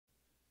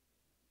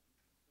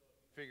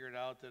figured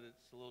out that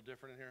it's a little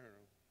different in here?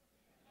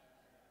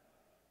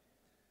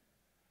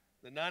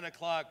 The 9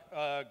 o'clock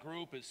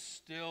group is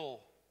still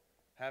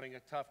having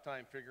a tough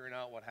time figuring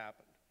out what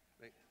happened.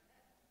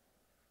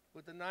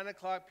 With the 9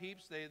 o'clock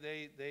peeps,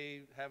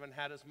 they haven't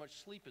had as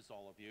much sleep as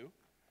all of you,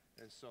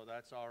 and so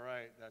that's all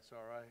right. That's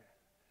all right.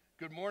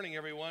 Good morning,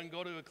 everyone.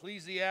 Go to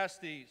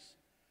Ecclesiastes,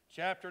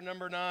 chapter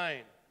number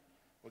 9.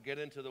 We'll get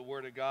into the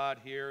Word of God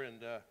here and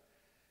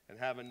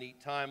have a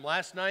neat time.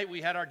 Last night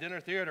we had our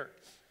dinner theater,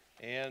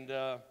 and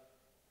the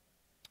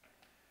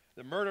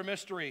murder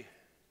mystery.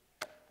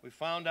 We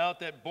found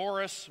out that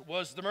Boris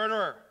was the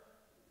murderer,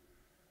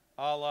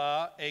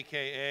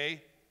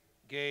 a.k.a.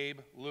 Gabe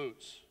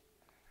Lutz.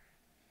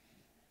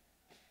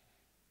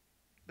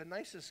 The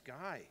nicest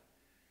guy.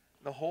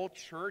 The whole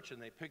church,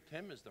 and they picked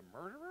him as the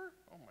murderer?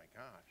 Oh my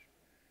gosh.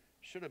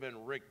 Should have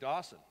been Rick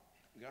Dawson.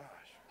 Gosh.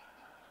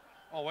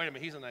 Oh, wait a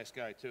minute. He's a nice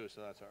guy too,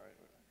 so that's all right.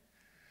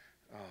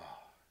 Oh.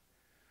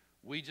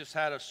 We just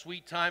had a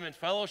sweet time in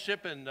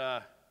fellowship and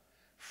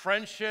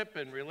friendship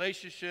and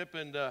relationship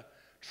and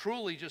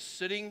truly just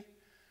sitting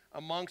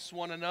amongst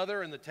one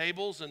another in the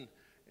tables and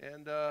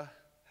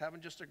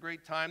having just a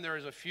great time. There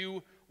is a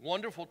few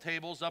wonderful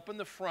tables up in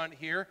the front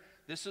here.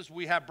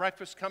 We have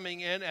breakfast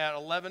coming in at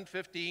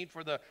 11:15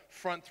 for the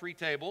front 3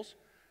 tables.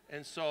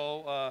 And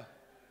so,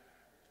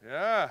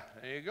 yeah,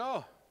 there you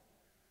go.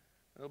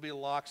 There'll be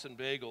lox and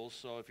bagels,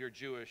 so if you're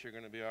Jewish, you're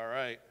going to be all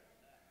right.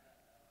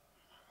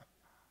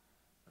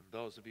 If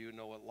those of you who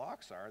know what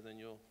lox are, then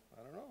you'll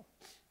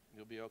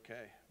be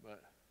okay.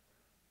 But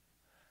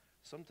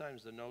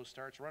sometimes the nose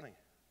starts running.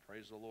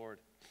 Praise the Lord.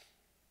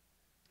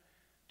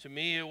 To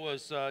me, it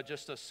was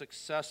just a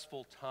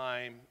successful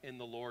time in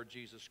the Lord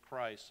Jesus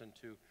Christ, and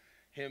to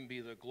Him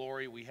be the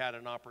glory. We had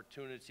an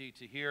opportunity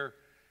to hear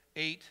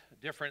 8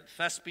 different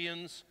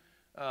thespians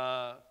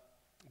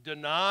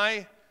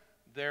deny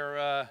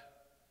their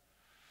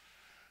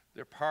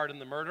part in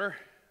the murder.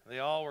 They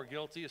all were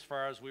guilty as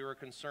far as we were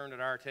concerned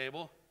at our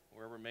table,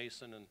 wherever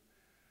Mason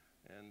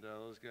and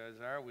those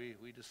guys are.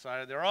 We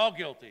decided they're all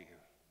guilty.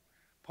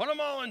 Put them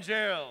all in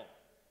jail.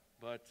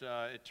 But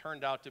it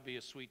turned out to be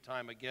a sweet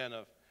time again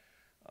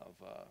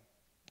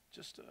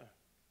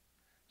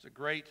it's a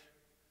great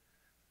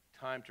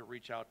time to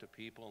reach out to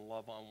people and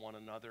love on one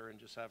another and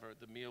just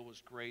the meal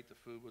was great, the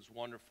food was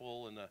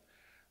wonderful, and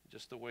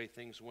just the way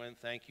things went.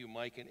 Thank you,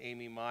 Mike and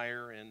Amy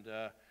Meyer, and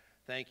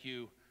thank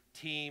you,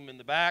 team in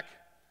the back,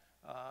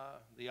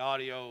 the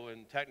audio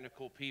and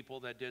technical people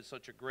that did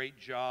such a great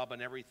job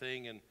on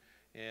everything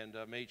and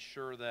made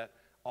sure that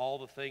all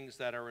the things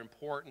that are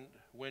important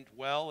went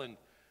well. And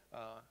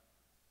at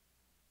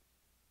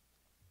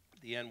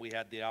the end, we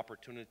had the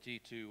opportunity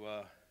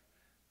to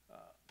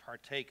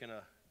partake in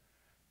a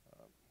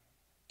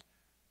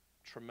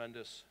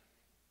tremendous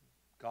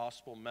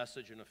gospel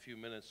message in a few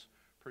minutes,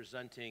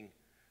 presenting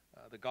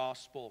the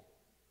gospel,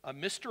 a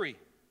mystery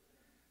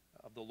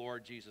of the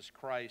Lord Jesus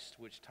Christ,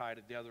 which tied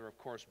together, of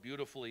course,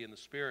 beautifully in the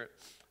Spirit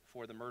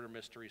for the murder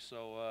mystery.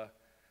 So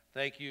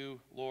thank you,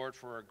 Lord,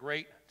 for a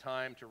great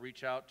time to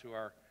reach out to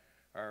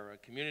our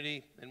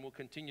community, and we'll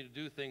continue to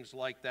do things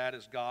like that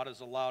as God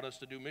has allowed us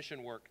to do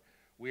mission work.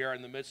 We are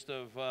in the midst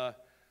of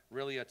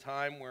really a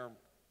time where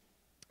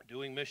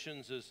doing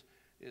missions is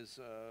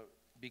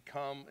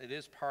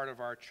part of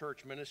our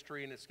church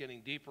ministry, and it's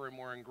getting deeper and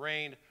more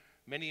ingrained.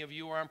 Many of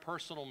you are on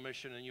personal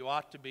mission, and you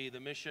ought to be. The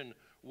mission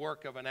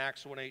work of an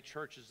Acts 1:8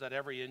 church is that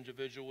every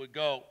individual would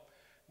go,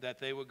 that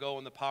they would go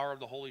in the power of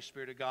the Holy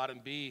Spirit of God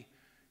and be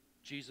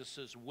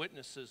Jesus'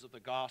 witnesses of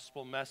the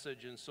gospel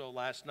message. And so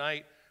last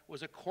night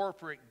was a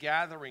corporate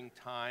gathering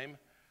time,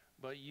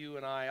 but you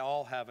and I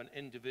all have an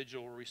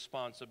individual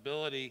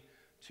responsibility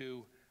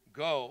to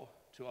go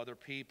to other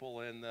people,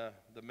 and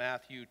the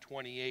Matthew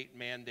 28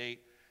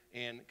 mandate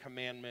and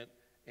commandment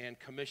and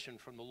commission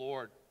from the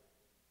Lord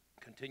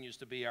continues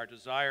to be our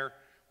desire.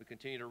 We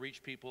continue to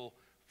reach people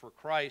for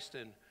Christ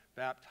and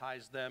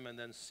baptize them and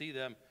then see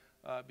them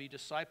be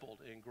discipled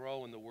and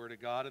grow in the Word of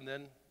God and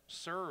then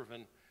serve.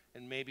 And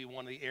maybe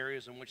one of the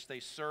areas in which they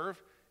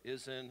serve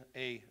is in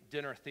a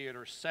dinner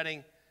theater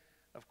setting.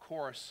 Of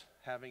course,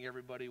 having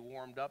everybody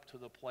warmed up to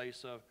the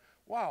place of,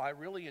 wow, I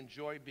really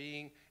enjoy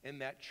being in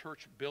that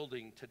church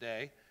building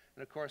today.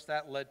 And of course,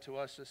 that led to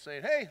us to say,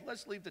 hey,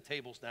 let's leave the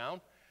tables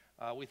down.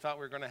 We thought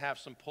we were going to have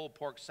some pulled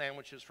pork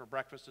sandwiches for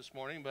breakfast this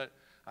morning, but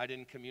I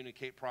didn't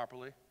communicate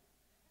properly.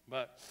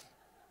 But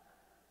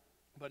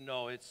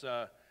no, it's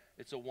a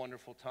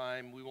wonderful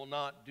time. We will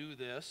not do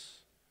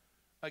this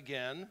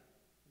again,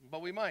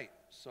 but we might.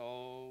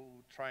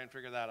 So try and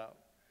figure that out.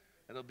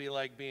 It'll be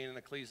like being in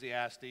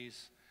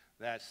Ecclesiastes.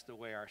 That's the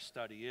way our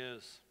study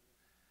is.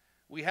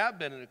 We have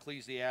been in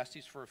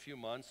Ecclesiastes for a few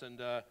months,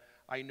 and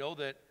I know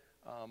that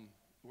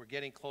we're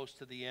getting close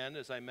to the end.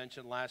 As I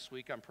mentioned last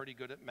week, I'm pretty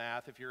good at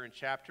math. If you're in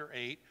chapter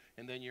 8,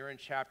 and then you're in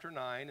chapter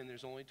 9, and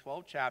there's only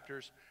 12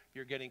 chapters,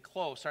 you're getting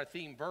close. Our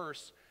theme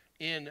verse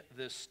in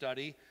this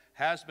study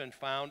has been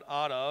found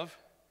out of,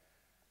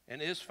 and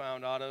is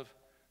found out of,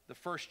 the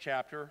first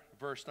chapter,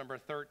 verse number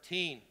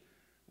 13,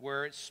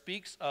 where it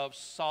speaks of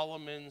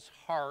Solomon's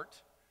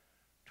heart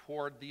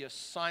toward the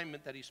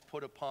assignment that he's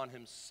put upon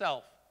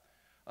himself.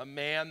 A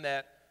man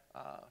that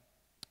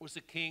was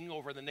a king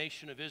over the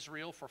nation of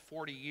Israel for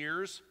 40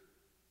 years.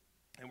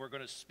 And we're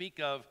going to speak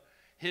of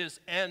his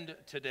end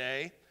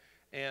today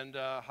and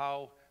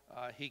how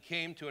he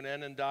came to an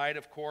end and died,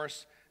 of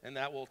course. And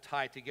that will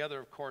tie together,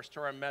 of course,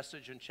 to our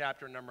message in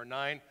chapter number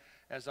 9.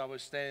 As I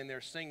was standing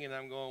there singing,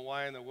 I'm going,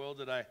 why in the world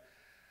did I...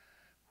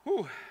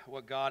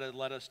 what God had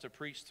led us to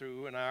preach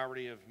through, and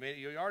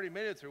you already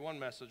made it through one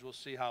message. We'll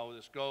see how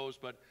this goes,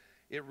 but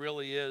it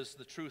really is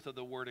the truth of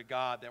the Word of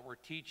God that we're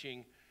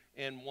teaching,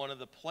 and one of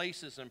the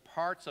places and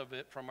parts of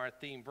it from our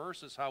theme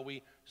verse is how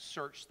we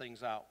search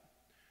things out.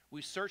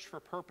 We search for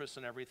purpose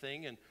in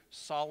everything, and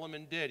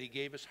Solomon did. He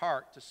gave his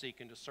heart to seek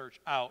and to search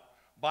out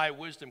by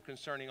wisdom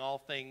concerning all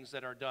things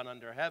that are done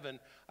under heaven.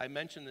 I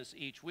mention this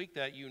each week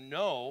that you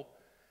know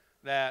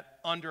that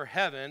under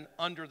heaven,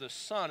 under the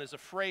sun, is a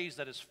phrase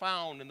that is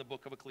found in the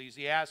book of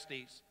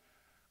Ecclesiastes.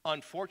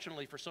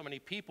 Unfortunately, for so many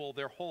people,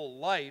 their whole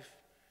life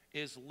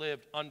is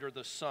lived under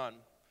the sun.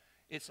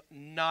 It's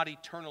not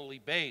eternally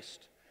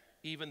based.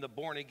 Even the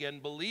born-again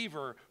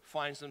believer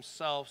finds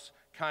themselves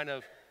kind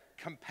of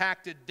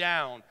compacted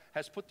down,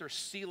 has put their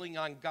ceiling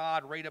on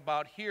God right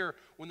about here,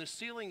 when the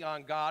ceiling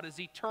on God is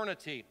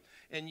eternity.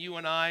 And you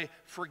and I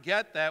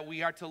forget that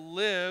we are to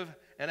live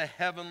in a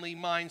heavenly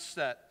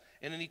mindset,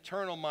 in an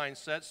eternal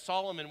mindset.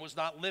 Solomon was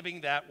not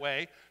living that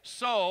way.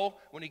 So,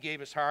 when he gave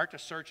his heart to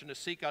search and to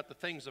seek out the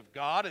things of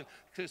God and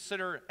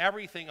consider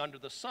everything under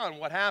the sun,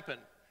 what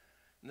happened?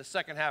 In the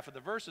second half of the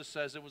verse, it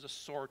says it was a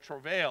sore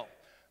travail.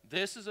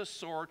 This is a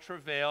sore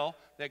travail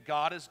that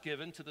God has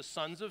given to the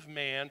sons of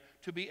man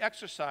to be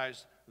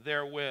exercised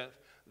therewith.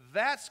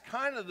 That's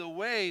kind of the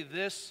way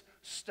this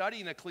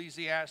study in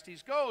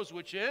Ecclesiastes goes,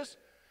 which is,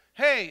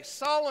 hey,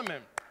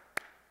 Solomon,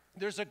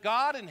 there's a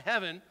God in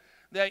heaven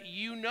that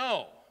you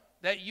know,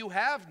 that you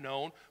have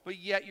known, but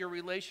yet your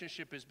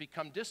relationship has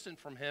become distant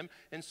from him.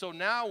 And so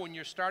now when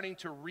you're starting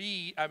to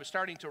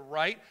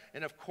write,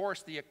 and of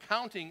course the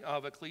accounting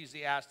of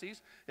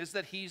Ecclesiastes is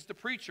that he's the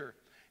preacher.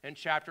 In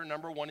chapter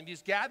number 1, and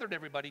he's gathered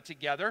everybody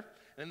together.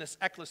 And in this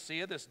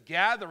ecclesia, this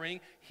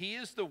gathering, he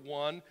is the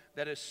one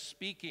that is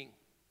speaking.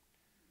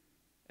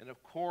 And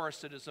of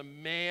course, it is a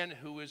man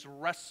who is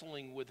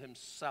wrestling with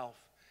himself.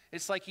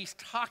 It's like he's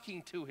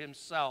talking to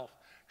himself,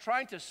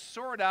 trying to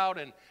sort out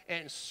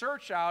and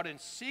search out and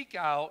seek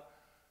out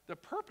the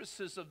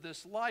purposes of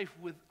this life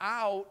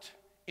without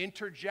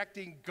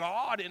interjecting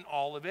God in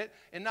all of it,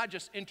 and not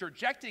just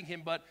interjecting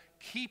him, but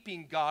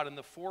keeping God in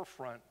the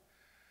forefront.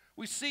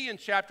 We see in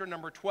chapter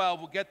number 12,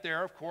 we'll get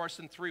there, of course,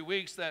 in 3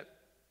 weeks, that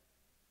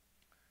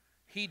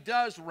he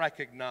does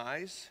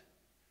recognize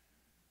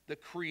the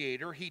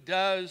Creator. He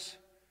does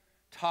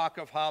talk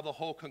of how the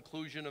whole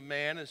conclusion of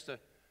man is to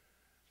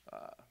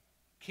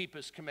keep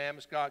his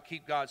commandments,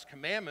 keep God's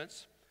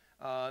commandments.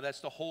 That's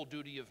the whole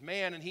duty of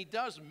man. And he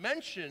does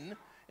mention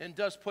and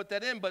does put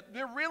that in, but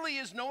there really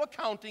is no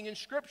accounting in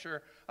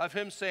Scripture of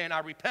him saying, I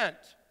repent.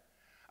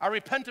 I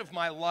repent of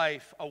my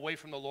life away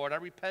from the Lord. I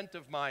repent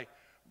of my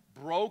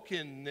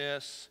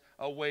brokenness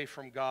away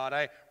from God.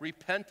 I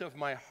repent of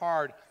my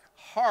hard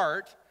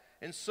heart.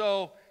 And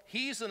so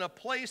he's in a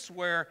place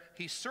where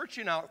he's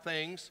searching out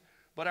things,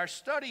 but our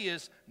study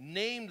is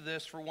named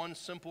this for one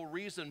simple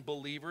reason,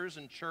 believers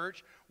in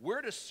church.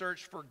 We're to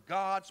search for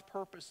God's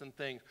purpose in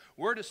things.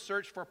 We're to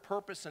search for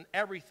purpose in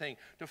everything,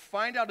 to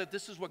find out if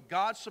this is what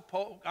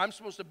I'm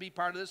supposed to be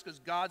part of this because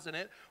God's in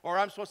it, or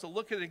I'm supposed to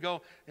look at it and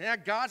go, yeah,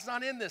 God's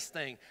not in this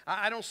thing.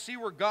 I don't see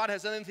where God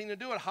has anything to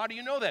do with it. How do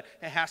you know that?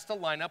 It has to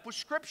line up with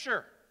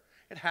Scripture.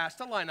 It has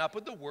to line up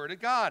with the Word of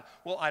God.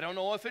 Well, I don't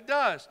know if it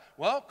does.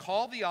 Well,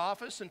 call the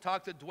office and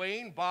talk to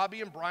Dwayne,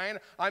 Bobby, and Brian.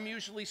 I'm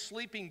usually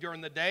sleeping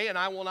during the day, and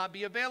I will not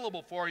be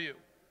available for you.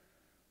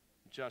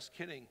 Just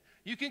kidding.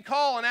 You can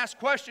call and ask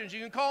questions.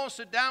 You can call and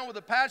sit down with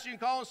a pastor. You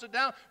can call and sit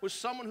down with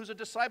someone who's a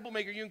disciple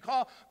maker. You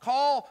can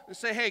call and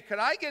say, hey, could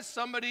I get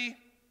somebody?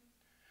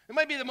 It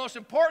might be the most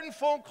important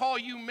phone call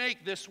you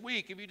make this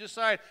week if you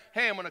decide,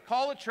 hey, I'm going to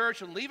call a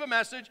church and leave a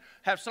message,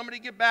 have somebody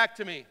get back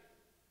to me.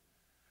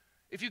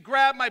 If you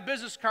grab my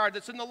business card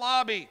that's in the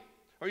lobby,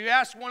 or you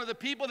ask one of the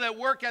people that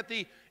work at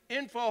the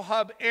Info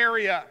Hub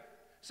area,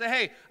 say,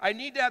 hey, I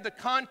need to have the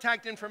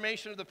contact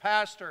information of the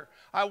pastor.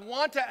 I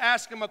want to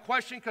ask him a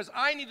question because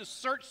I need to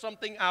search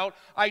something out.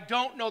 I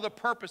don't know the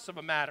purpose of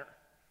a matter.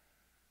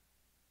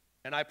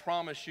 And I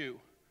promise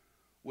you,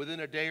 within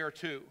a day or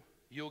two,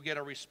 you'll get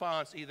a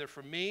response either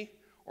from me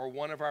or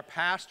one of our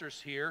pastors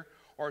here,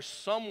 or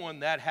someone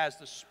that has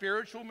the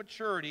spiritual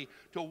maturity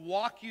to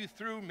walk you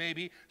through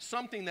maybe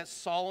something that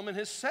Solomon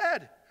has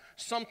said,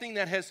 something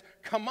that has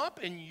come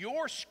up in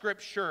your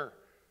scripture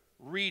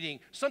reading,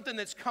 something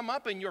that's come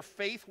up in your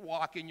faith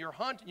walk, in your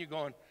hunt, and you're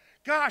going,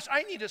 gosh,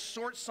 I need to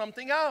sort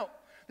something out.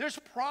 There's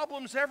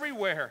problems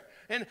everywhere.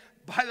 And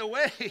by the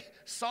way,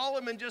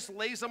 Solomon just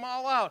lays them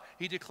all out.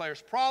 He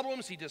declares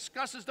problems, he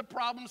discusses the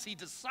problems, he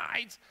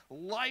decides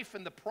life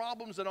and the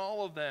problems in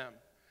all of them.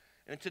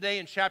 And today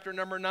in chapter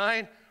number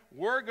 9,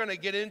 we're going to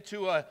get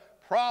into a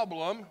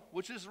problem,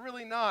 which is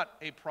really not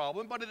a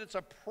problem, but it's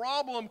a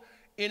problem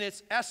in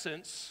its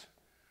essence,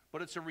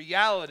 but it's a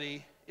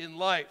reality in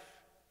life.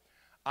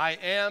 I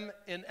am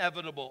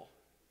inevitable.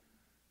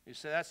 You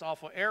say, that's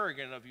awful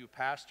arrogant of you,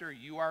 Pastor.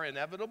 You are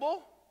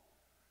inevitable?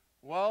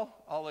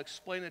 Well, I'll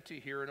explain it to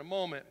you here in a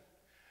moment.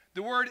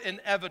 The word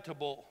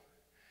inevitable,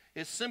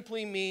 it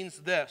simply means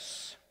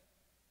this: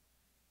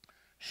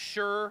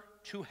 sure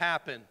to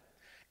happen,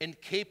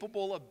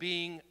 incapable of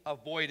being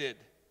avoided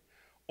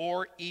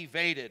or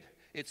evaded.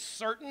 It's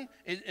certain,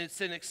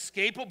 it's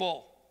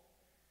inescapable.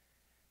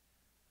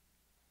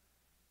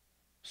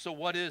 So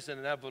what is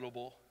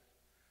inevitable?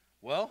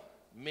 Well,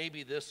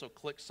 maybe this will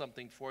click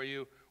something for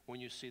you when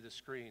you see the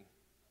screen.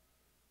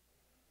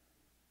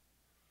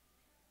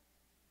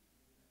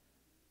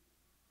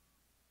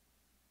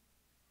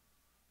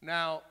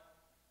 Now,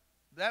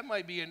 that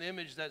might be an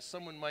image that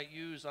someone might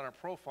use on a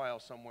profile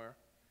somewhere.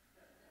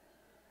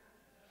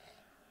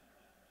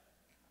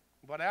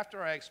 But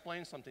after I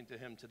explain something to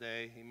him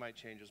today, he might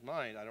change his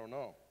mind. I don't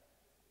know.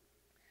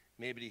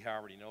 Maybe he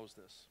already knows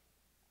this.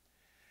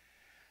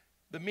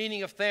 The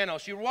meaning of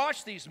Thanos. You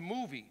watch these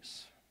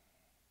movies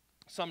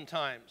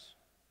sometimes.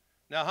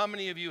 Now, how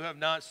many of you have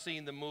not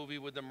seen the movie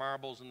with the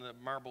marbles and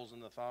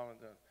the thong?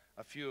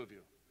 A few of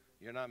you.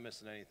 You're not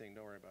missing anything.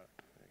 Don't worry about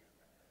it.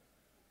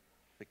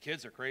 The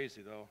kids are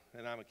crazy, though,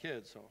 and I'm a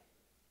kid, so.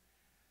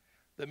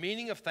 The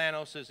meaning of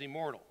Thanos is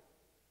immortal.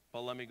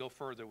 But let me go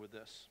further with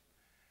this.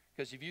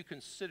 Because if you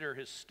consider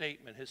his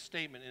statement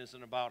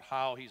isn't about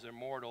how he's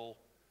immortal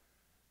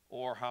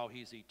or how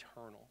he's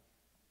eternal.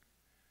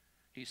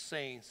 He's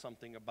saying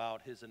something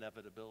about his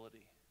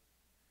inevitability.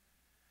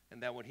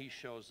 And that when he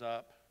shows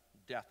up,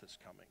 death is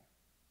coming.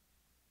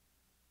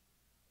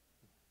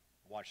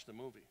 Watch the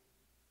movie.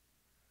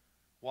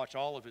 Watch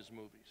all of his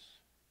movies.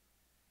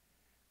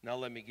 Now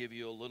let me give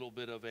you a little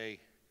bit of a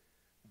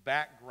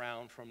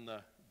background from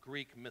the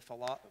Greek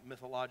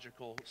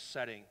mythological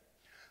setting.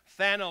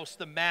 Thanos,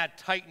 the Mad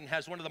Titan,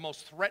 has one of the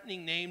most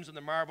threatening names in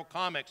the Marvel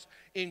Comics.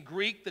 In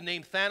Greek, the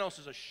name Thanos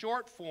is a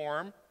short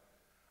form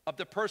of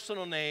the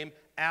personal name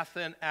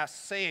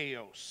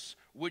Athanasios,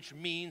 which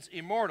means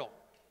immortal.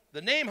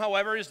 The name,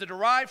 however, is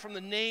derived from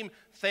the name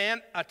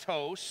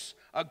Thanatos,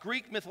 a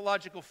Greek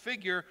mythological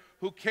figure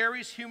who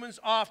carries humans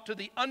off to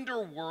the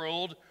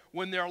underworld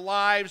when their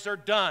lives are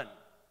done.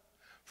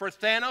 For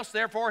Thanos,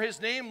 therefore,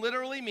 his name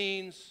literally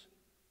means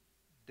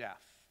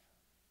death.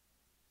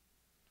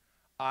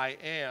 I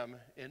am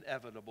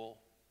inevitable.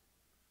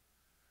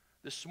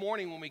 This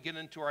morning, when we get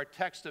into our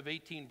text of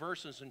 18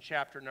 verses in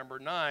chapter number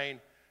 9,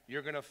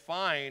 you're going to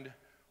find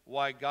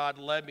why God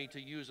led me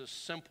to use a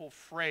simple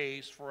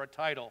phrase for a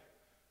title.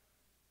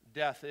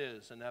 Death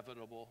is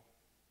inevitable.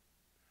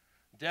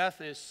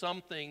 Death is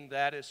something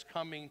that is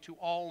coming to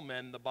all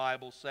men, the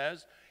Bible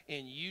says,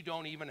 and you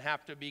don't even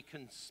have to be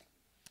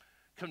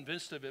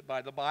convinced of it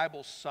by the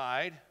Bible's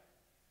side.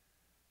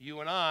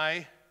 You and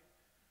I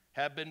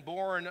have been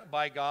born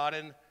by God,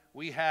 and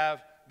we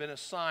have been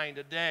assigned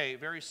a day.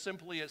 Very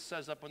simply, it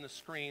says up on the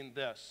screen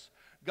this: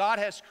 God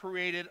has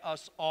created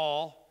us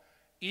all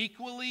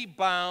equally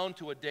bound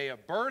to a day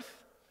of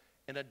birth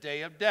and a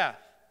day of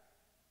death.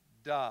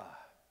 Duh.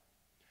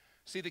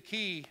 See, the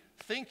key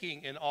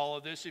thinking in all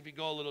of this, if you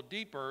go a little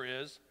deeper,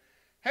 is,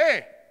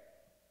 hey,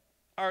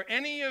 are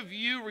any of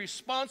you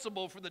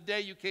responsible for the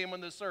day you came on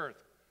this earth?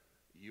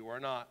 You are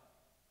not.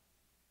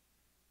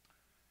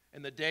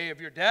 And the day of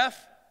your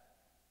death?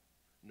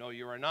 No,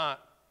 you are not.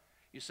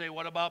 You say,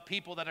 what about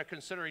people that are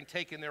considering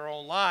taking their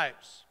own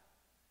lives?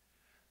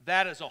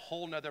 That is a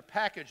whole nother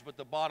package, but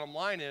the bottom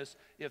line is,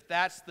 if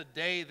that's the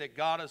day that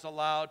God has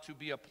allowed to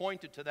be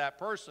appointed to that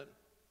person,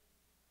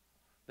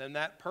 then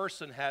that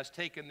person has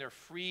taken their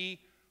free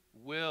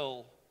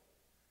will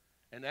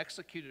and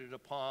executed it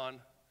upon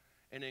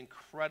an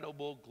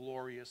incredible,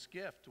 glorious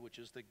gift, which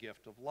is the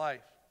gift of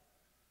life.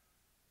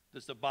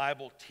 Does the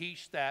Bible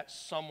teach that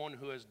someone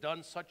who has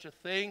done such a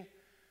thing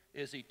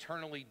is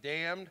eternally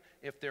damned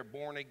if they're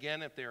born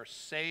again, if they're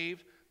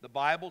saved? The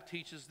Bible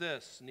teaches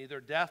this: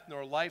 neither death,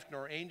 nor life,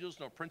 nor angels,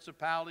 nor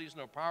principalities,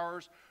 nor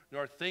powers,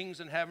 nor things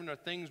in heaven, nor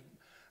things...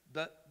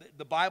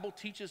 The Bible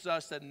teaches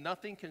us that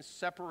nothing can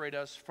separate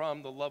us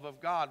from the love of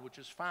God, which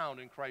is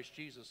found in Christ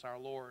Jesus our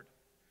Lord.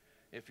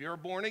 If you're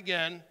born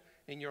again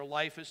and your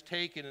life is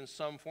taken in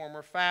some form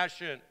or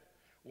fashion,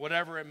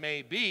 whatever it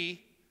may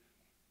be,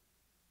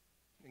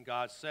 and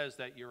God says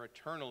that you're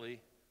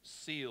eternally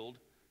sealed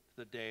to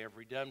the day of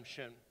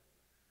redemption.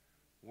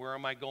 Where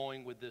am I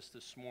going with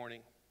this morning?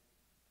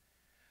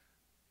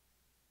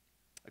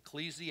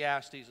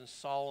 Ecclesiastes and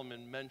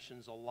Solomon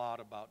mentions a lot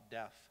about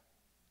death.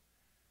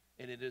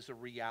 And it is a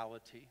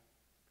reality.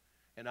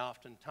 And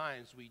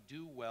oftentimes we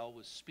do well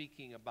with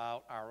speaking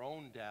about our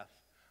own death,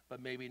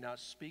 but maybe not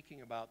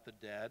speaking about the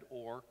dead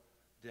or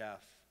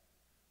death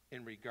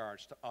in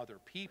regards to other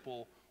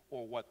people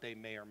or what they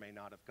may or may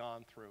not have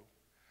gone through.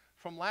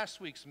 From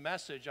last week's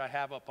message, I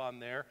have up on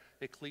there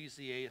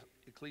Ecclesiastes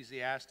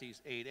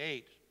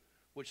 8:8,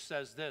 which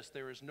says this: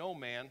 there is no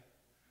man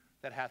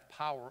that hath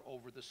power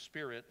over the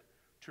spirit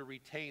to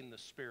retain the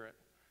spirit,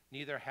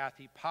 neither hath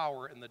he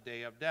power in the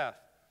day of death.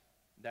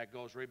 That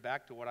goes right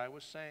back to what I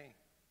was saying.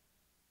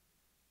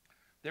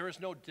 There is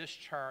no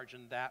discharge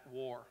in that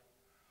war.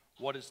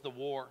 What is the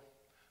war?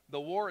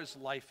 The war is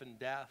life and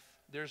death.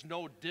 There's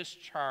no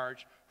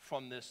discharge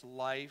from this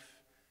life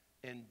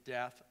and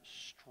death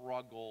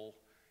struggle.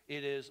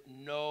 It is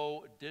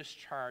no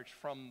discharge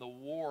from the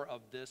war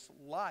of this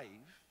life.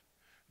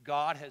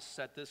 God has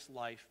set this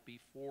life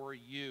before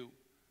you.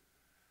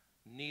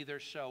 Neither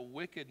shall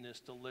wickedness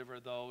deliver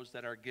those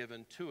that are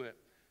given to it.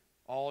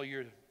 All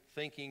your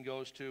thinking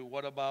goes to,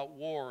 what about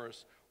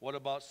wars? What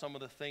about some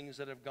of the things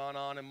that have gone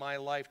on in my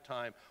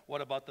lifetime?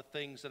 What about the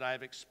things that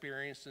I've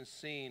experienced and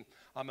seen?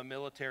 I'm a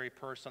military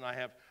person. I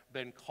have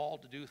been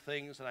called to do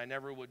things that I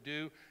never would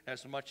do,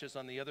 as much as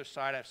on the other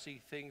side I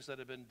see things that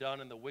have been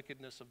done in the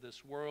wickedness of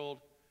this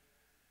world.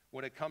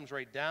 When it comes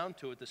right down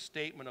to it, the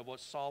statement of what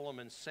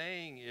Solomon's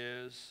saying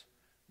is,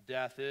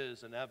 death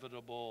is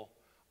inevitable.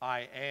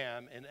 I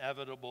am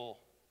inevitable.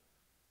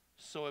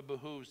 So it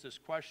behooves this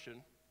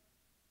question,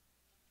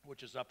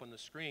 which is up on the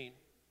screen.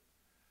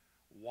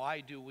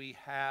 Why do we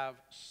have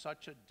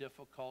such a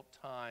difficult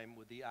time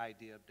with the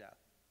idea of death?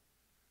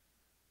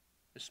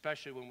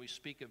 Especially when we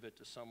speak of it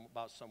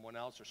about someone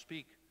else, or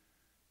speak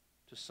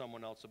to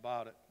someone else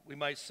about it. We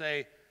might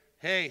say,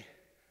 hey,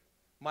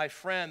 my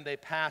friend, they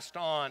passed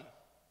on.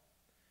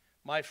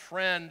 My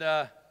friend,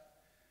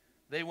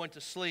 they went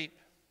to sleep.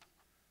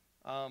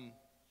 My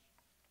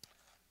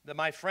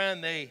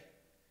friend, they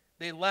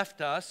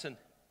left us, and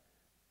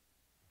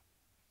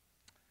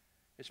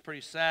it's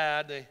pretty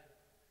sad.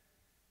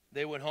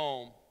 They went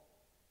home.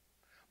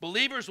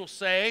 Believers will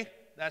say,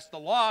 that's the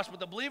loss,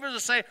 but the believers will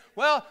say,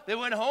 well, they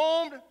went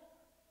home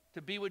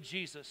to be with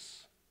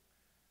Jesus.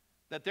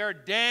 That their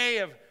day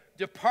of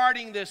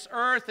departing this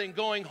earth and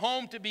going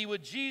home to be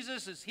with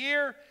Jesus is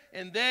here,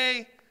 and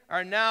they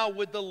are now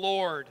with the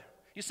Lord.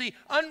 You see,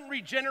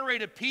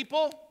 unregenerated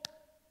people,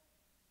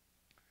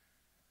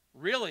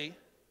 really,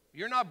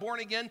 you're not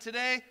born again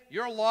today,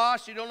 you're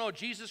lost, you don't know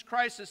Jesus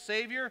Christ as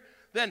Savior,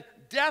 then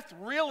death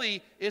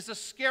really is a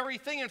scary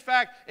thing. In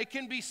fact, it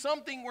can be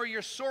something where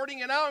you're sorting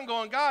it out and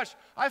going, gosh,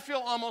 I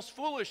feel almost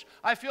foolish.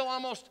 I feel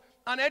almost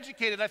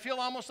uneducated. I feel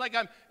almost like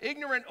I'm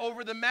ignorant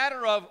over the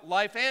matter of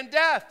life and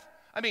death.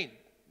 I mean,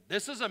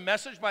 this is a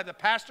message by the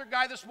pastor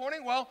guy this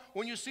morning. Well,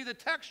 when you see the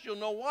text, you'll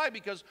know why,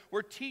 because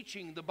we're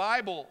teaching the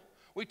Bible.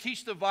 We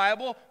teach the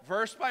Bible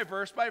verse by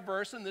verse by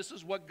verse, and this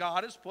is what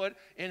God has put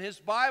in his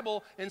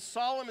Bible. And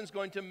Solomon's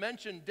going to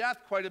mention death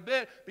quite a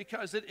bit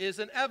because it is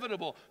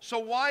inevitable. So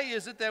why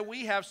is it that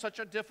we have such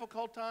a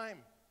difficult time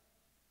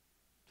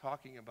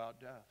talking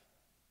about death?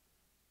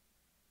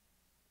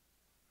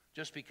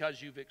 Just because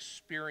you've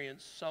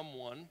experienced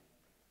someone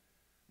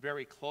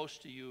very close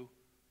to you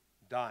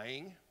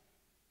dying,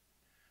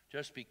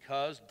 just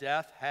because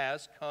death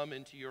has come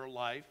into your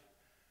life,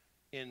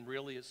 and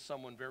really it's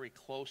someone very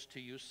close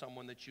to you,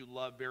 someone that you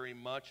love very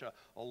much,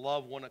 a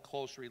loved one, a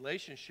close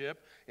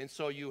relationship, and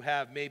so you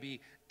have maybe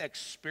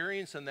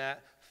experience in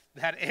that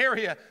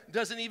area,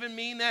 doesn't even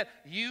mean that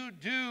you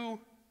do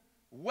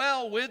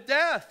well with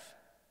death.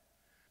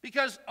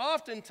 Because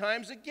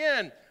oftentimes,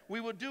 again, we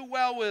will do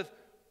well with,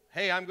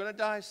 hey, I'm going to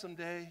die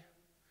someday.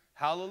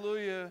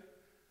 Hallelujah.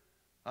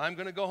 I'm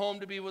going to go home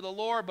to be with the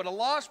Lord. But a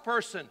lost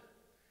person,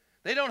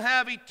 they don't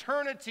have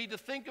eternity to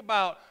think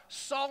about.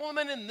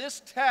 Solomon in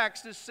this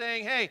text is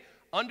saying, hey,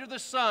 under the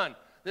sun,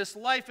 this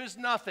life is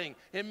nothing.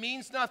 It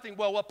means nothing.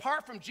 Well,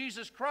 apart from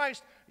Jesus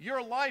Christ,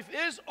 your life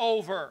is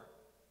over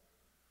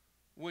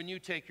when you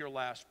take your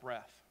last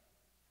breath.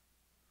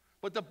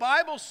 But the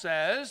Bible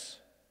says,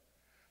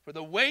 for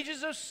the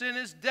wages of sin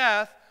is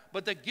death,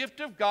 but the gift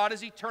of God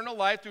is eternal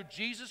life through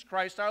Jesus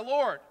Christ our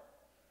Lord.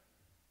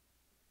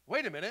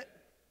 Wait a minute.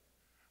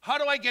 How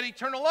do I get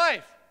eternal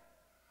life?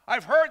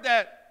 I've heard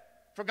that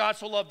for God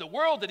so loved the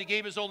world that he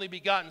gave his only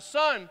begotten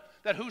Son,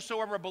 that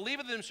whosoever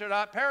believeth in him shall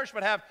not perish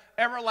but have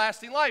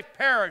everlasting life.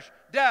 Perish,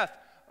 death.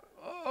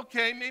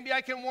 Okay, maybe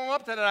I can warm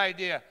up to that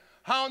idea.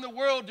 How in the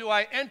world do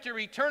I enter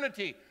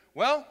eternity?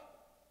 Well,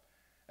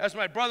 as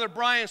my brother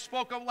Brian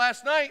spoke of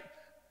last night,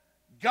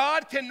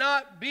 God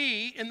cannot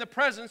be in the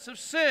presence of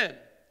sin.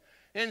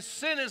 And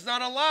sin is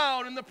not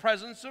allowed in the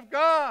presence of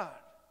God.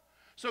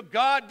 So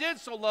God did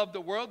so love the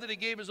world that he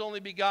gave his only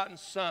begotten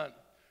Son,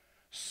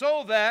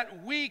 so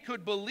that we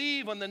could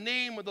believe on the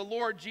name of the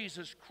Lord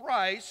Jesus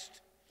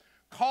Christ,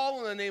 call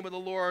on the name of the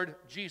Lord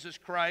Jesus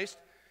Christ,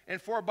 and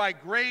for by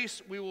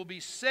grace we will be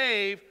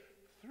saved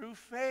through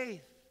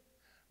faith.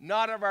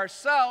 Not of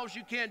ourselves,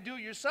 you can't do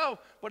it yourself,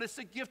 but it's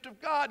the gift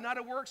of God, not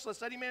of works,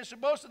 lest any man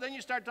should boast. And then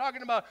you start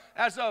talking about,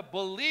 as a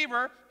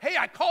believer, hey,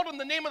 I called on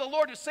the name of the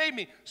Lord to save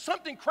me.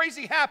 Something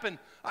crazy happened.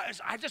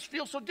 I just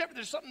feel so different.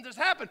 There's something that's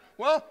happened.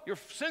 Well, your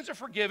sins are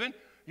forgiven.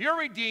 You're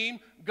redeemed.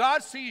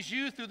 God sees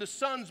you through the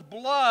Son's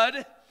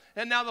blood,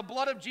 and now the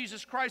blood of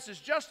Jesus Christ has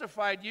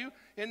justified you.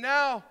 And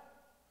now,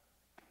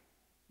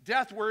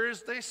 death, where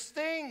is thy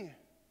sting?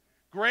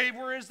 Grave,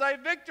 where is thy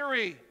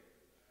victory?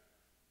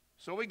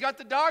 So we got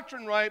the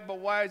doctrine right, but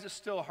why is it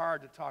still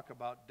hard to talk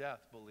about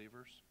death,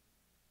 believers?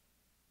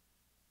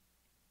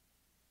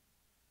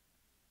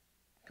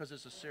 Because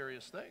it's a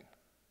serious thing.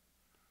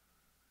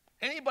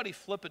 Anybody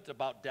flippant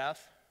about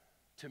death,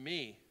 to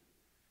me,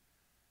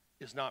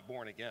 is not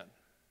born again.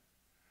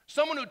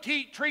 Someone who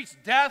treats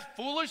death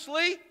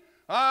foolishly,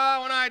 when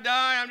I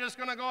die, I'm just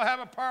going to go have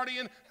a party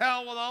in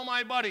hell with all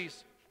my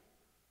buddies.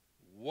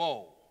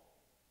 Whoa.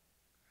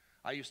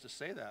 I used to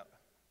say that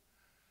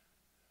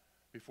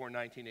before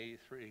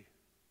 1983.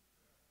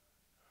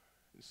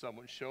 And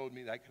someone showed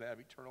me that I could have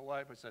eternal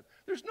life. I said,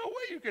 there's no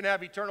way you can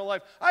have eternal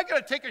life. I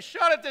got to take a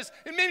shot at this,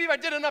 and maybe if I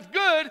did enough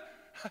good,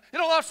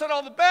 it'll offset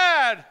all the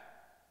bad,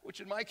 which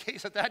in my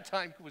case at that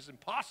time was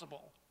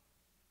impossible.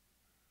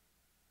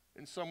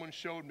 And someone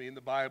showed me in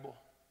the Bible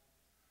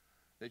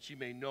that you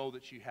may know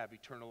that you have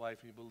eternal life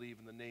and you believe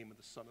in the name of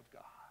the Son of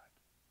God.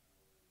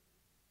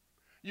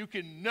 You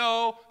can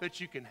know that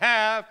you can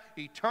have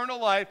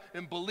eternal life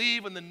and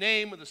believe in the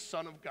name of the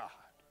Son of God.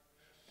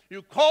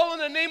 You call in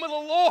the name of the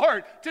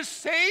Lord to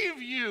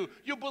save you.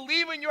 You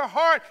believe in your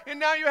heart, and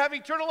now you have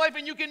eternal life,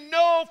 and you can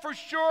know for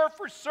sure,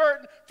 for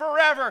certain,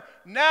 forever.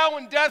 Now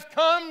when death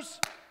comes,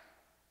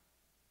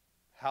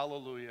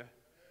 hallelujah,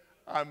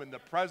 I'm in the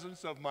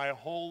presence of my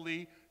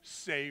holy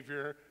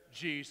Savior,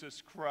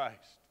 Jesus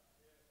Christ.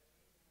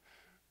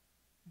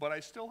 But I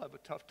still have a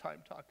tough time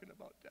talking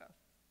about death.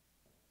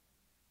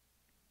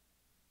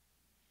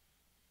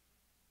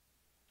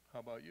 How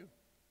about you?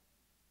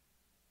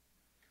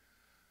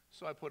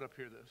 So I put up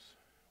here this.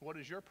 What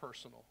is your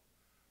personal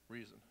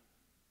reason?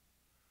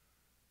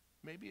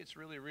 Maybe it's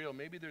really real.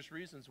 Maybe there's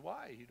reasons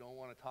why you don't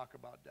want to talk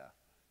about death.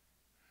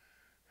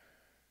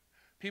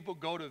 People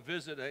go to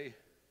visit a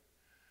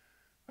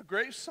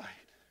gravesite.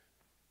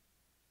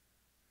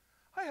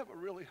 I have a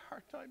really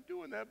hard time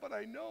doing that, but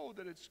I know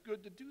that it's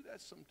good to do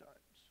that sometimes.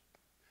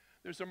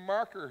 There's a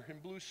marker in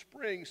Blue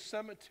Springs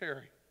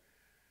Cemetery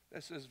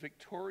that says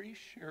Victoria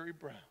Sherry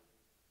Brown.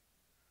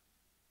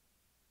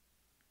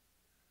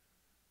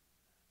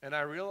 And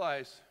I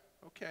realize,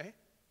 okay,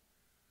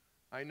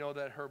 I know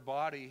that her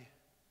body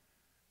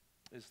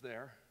is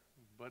there,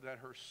 but that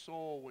her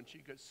soul, when she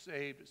got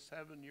saved at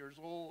 7 years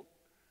old,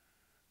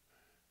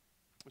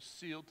 was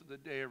sealed to the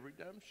day of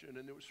redemption.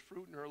 And there was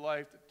fruit in her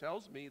life that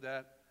tells me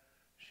that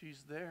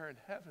she's there in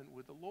heaven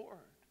with the Lord.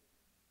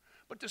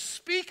 But to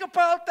speak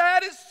about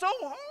that is so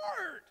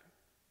hard.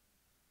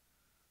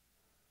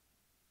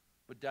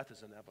 But death is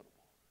inevitable.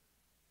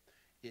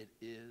 It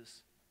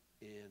is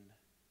inevitable.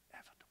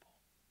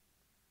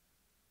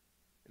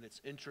 And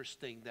it's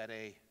interesting that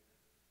a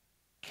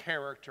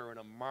character in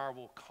a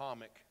Marvel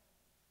comic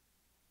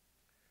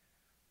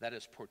that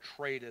is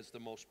portrayed as the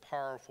most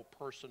powerful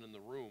person in the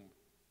room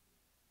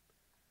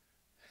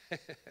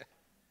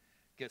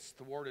gets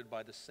thwarted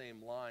by the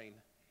same line.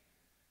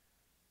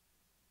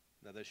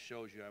 Now this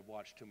shows you I've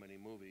watched too many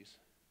movies.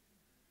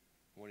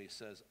 When he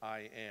says, I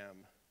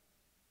am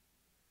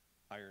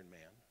Iron Man.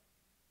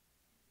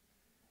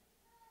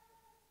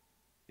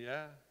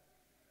 Yeah,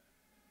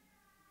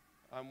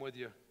 I'm with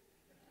you.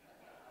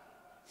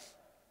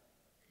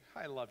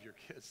 I love your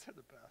kids. They're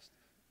the best.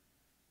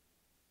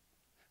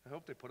 I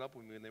hope they put up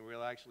with me and they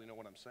really actually know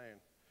what I'm saying.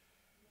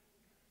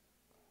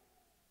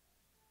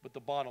 But the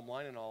bottom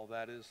line in all of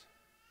that is,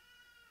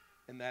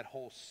 in that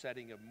whole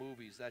setting of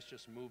movies, that's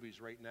just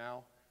movies right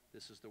now.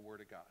 This is the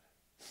Word of God.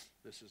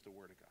 This is the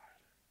Word of God.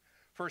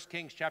 1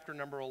 Kings chapter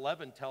number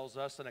 11 tells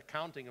us an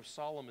accounting of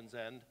Solomon's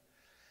end.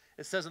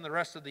 It says in the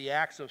rest of the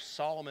Acts of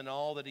Solomon,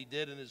 all that he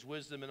did in his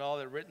wisdom and all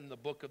that written in the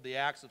book of the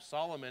Acts of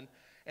Solomon,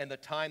 and the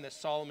time that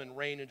Solomon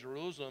reigned in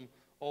Jerusalem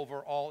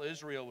over all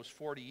Israel was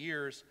 40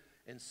 years.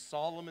 And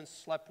Solomon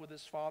slept with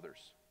his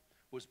fathers,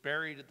 was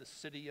buried at the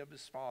city of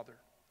his father,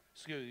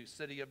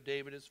 city of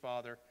David his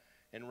father,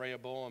 and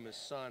Rehoboam his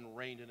son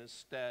reigned in his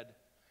stead.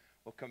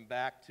 We'll come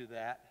back to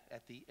that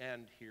at the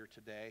end here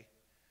today.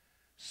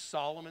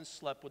 Solomon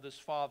slept with his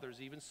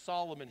fathers. Even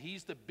Solomon,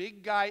 he's the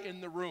big guy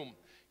in the room.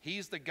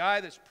 He's the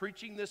guy that's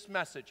preaching this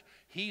message.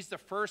 He's the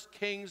first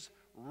king's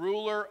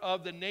ruler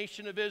of the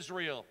nation of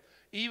Israel.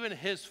 Even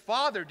his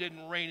father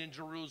didn't reign in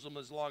Jerusalem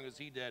as long as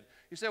he did.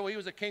 You say, well, he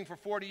was a king for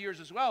 40 years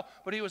as well,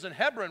 but he was in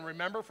Hebron,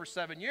 remember, for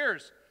 7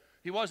 years.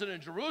 He wasn't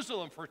in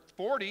Jerusalem for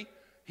 40.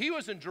 He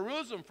was in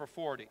Jerusalem for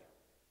 40.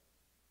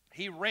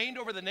 He reigned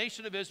over the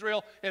nation of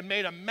Israel and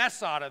made a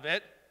mess out of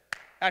it.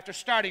 After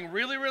starting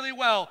really, really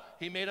well,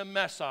 he made a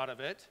mess out of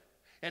it.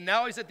 And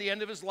now he's at the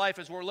end of his life,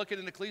 as we're looking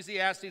in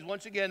Ecclesiastes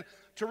once again,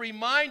 to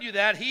remind you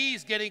that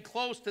he's getting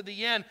close to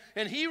the end.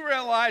 And he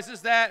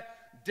realizes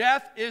that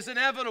death is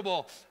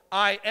inevitable.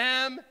 I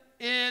am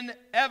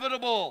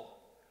inevitable.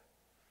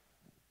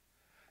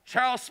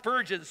 Charles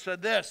Spurgeon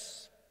said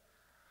this,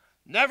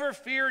 never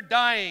fear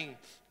dying,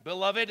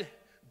 beloved.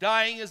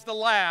 Dying is the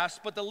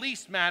last, but the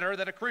least matter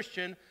that a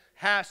Christian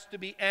has to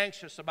be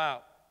anxious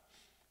about.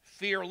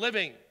 Fear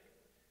living.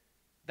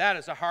 That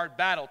is a hard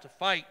battle to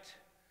fight,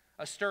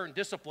 a stern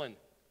discipline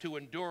to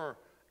endure,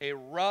 a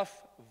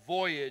rough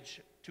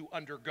voyage to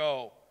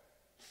undergo.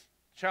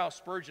 Charles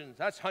Spurgeon,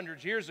 that's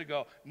hundreds of years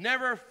ago.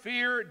 Never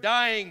fear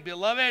dying,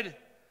 beloved.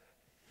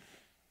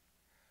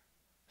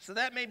 So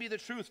that may be the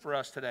truth for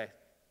us today,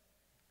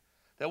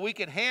 that we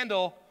can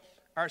handle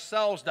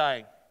ourselves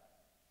dying.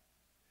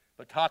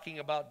 But talking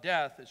about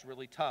death is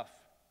really tough.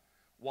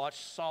 Watch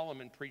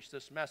Solomon preach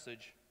this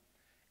message,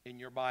 in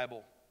your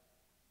Bible.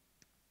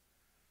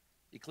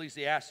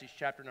 Ecclesiastes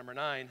chapter number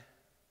 9,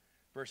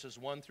 verses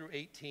 1 through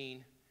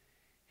 18.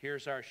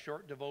 Here's our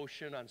short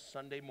devotion on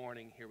Sunday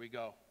morning. Here we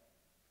go.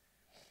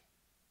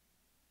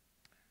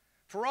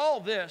 For all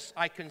this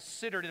I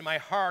considered in my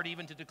heart,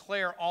 even to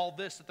declare all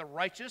this, that the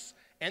righteous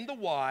and the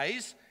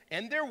wise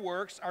and their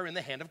works are in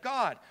the hand of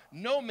God.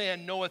 No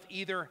man knoweth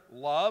either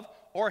love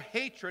or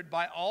hatred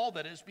by all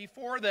that is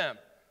before them.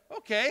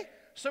 Okay,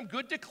 some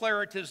good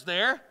declaratives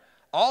there.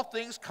 All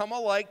things come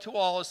alike to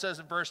all, it says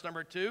in verse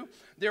number 2.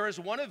 There is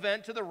one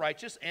event to the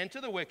righteous and to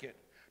the wicked,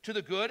 to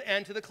the good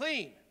and to the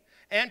clean,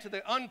 and to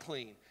the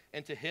unclean,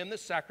 and to him that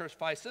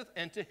sacrificeth,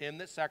 and to him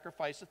that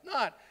sacrificeth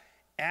not.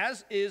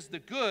 As is the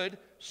good,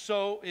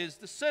 so is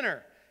the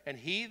sinner. And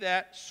he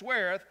that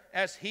sweareth,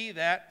 as he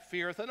that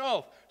feareth an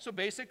oath. So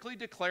basically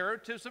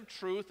declaratives of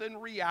truth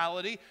and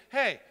reality.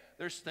 Hey,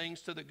 there's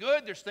things to the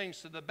good, there's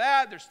things to the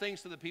bad, there's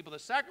things to the people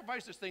that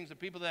sacrifice, there's things to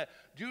people that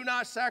do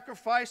not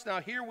sacrifice. Now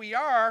here we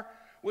are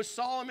with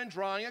Solomon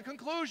drawing a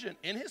conclusion.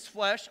 In his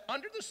flesh,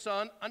 under the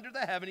sun, under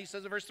the heaven, he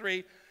says in verse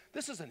 3,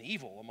 this is an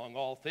evil among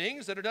all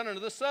things that are done under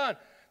the sun,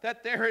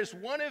 that there is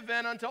one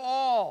event unto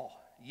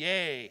all.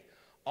 Yea,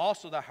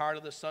 also the heart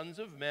of the sons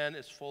of men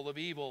is full of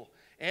evil,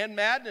 and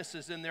madness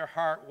is in their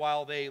heart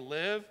while they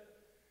live,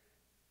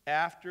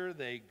 after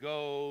they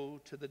go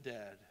to the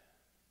dead.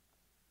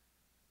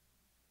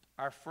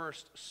 Our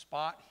first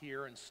spot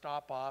here and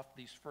stop off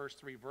these first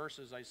 3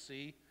 verses, I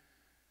see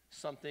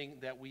something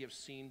that we have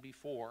seen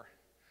before,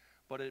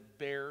 but it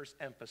bears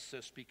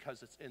emphasis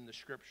because it's in the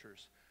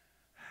Scriptures.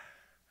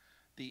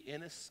 The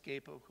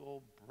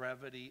inescapable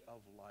brevity of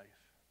life.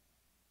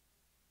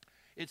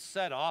 It's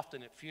said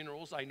often at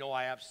funerals. I know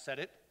I have said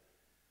it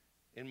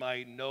in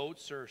my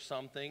notes or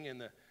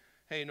something.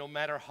 Hey, no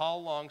matter how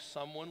long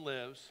someone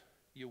lives,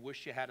 you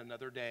wish you had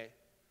another day,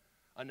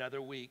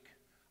 another week,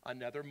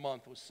 another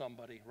month with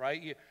somebody,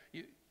 right?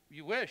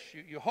 You wish,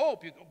 you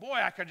hope, you go, boy,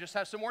 I could just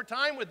have some more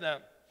time with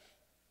them.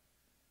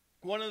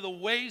 One of the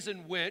ways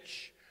in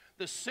which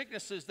the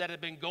sicknesses that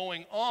have been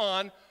going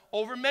on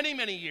over many,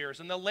 many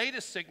years, and the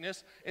latest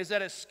sickness is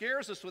that it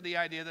scares us with the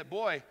idea that,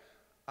 boy,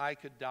 I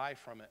could die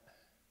from it.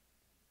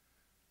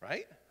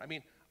 Right? I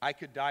mean, I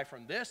could die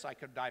from this, I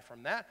could die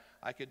from that,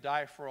 I could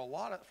die from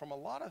a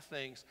lot of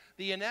things.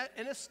 The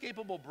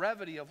inescapable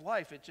brevity of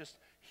life, it just,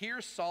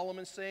 here's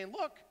Solomon saying,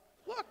 look.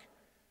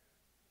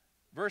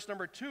 Verse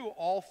number 2,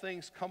 all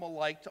things come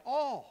alike to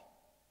all.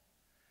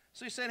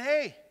 So he's saying,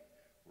 hey,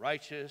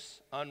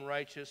 righteous,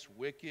 unrighteous,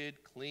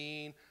 wicked,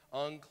 clean,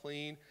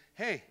 unclean.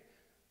 Hey,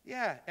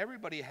 yeah,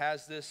 everybody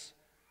has this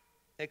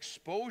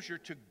exposure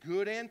to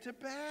good and to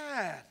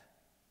bad.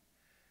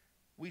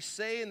 We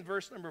say in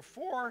verse number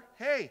 4,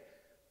 hey,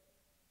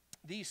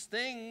 these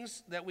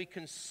things that we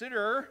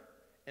consider,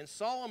 and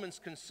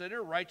Solomon's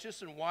consider,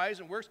 righteous and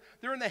wise and works,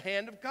 they're in the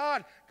hand of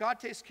God. God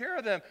takes care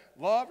of them,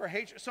 love or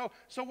hatred. So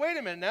wait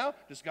a minute now.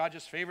 Does God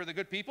just favor the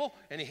good people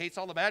and he hates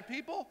all the bad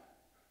people?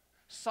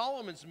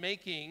 Solomon's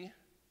making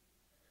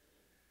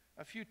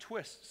a few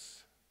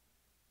twists.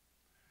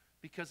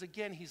 Because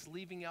again, he's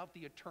leaving out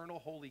the eternal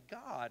holy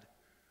God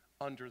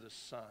under the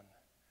sun.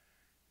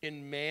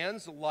 In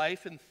man's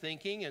life and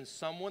thinking, and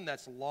someone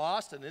that's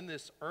lost and in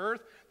this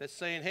earth that's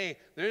saying, hey,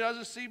 there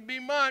doesn't seem to be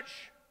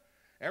much.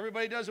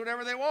 Everybody does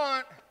whatever they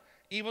want.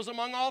 Evil's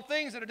among all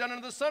things that are done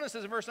under the sun. It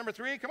says in verse number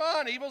 3, come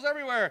on, evil's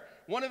everywhere.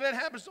 One event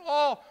happens to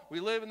all.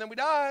 We live and then we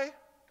die.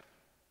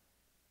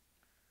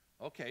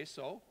 Okay,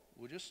 so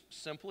we'll just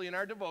simply in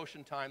our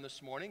devotion time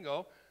this morning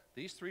go,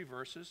 these 3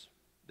 verses,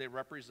 they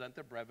represent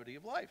the brevity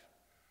of life.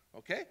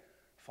 Okay?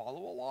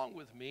 Follow along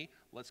with me.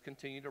 Let's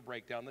continue to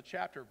break down the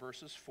chapter.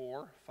 Verses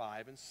 4,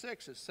 5, and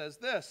 6. It says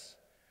this,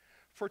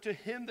 for to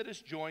him that is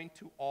joined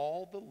to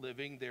all the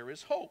living there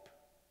is hope.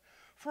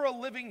 For a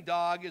living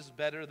dog is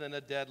better than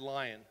a dead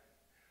lion.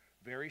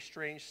 Very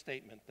strange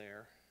statement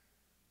there.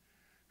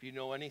 If you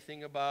know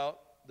anything about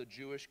the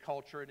Jewish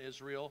culture in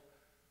Israel,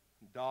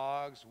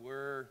 dogs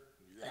were,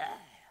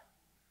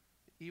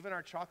 even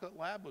our chocolate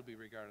lab would be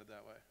regarded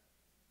that way.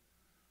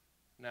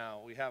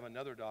 Now, we have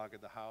another dog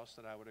at the house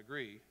that I would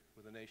agree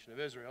with the nation of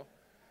Israel.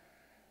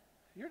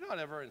 You're not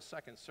ever in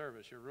second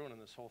service. You're ruining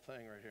this whole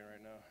thing right here,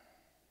 right now.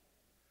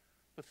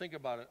 But think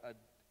about it.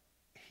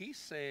 He's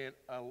saying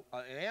an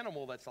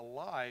animal that's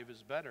alive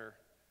is better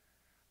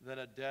than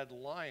a dead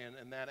lion,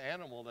 and that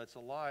animal that's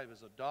alive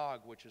is a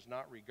dog, which is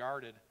not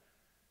regarded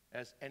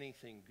as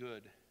anything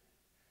good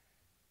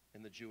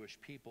in the Jewish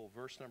people.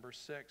 Verse number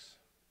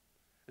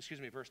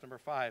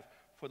 5.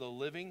 For the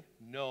living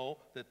know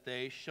that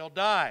they shall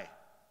die.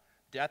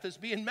 Death is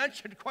being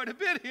mentioned quite a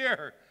bit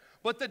here.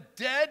 But the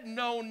dead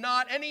know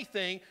not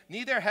anything,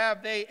 neither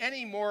have they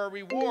any more a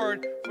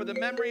reward, for the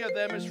memory of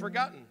them is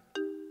forgotten.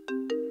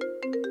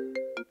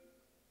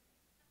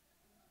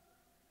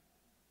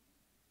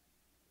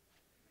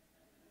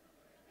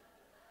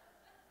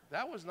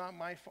 That was not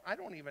my phone. I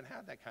don't even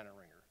have that kind of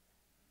ringer.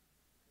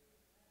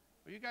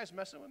 Are you guys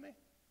messing with me?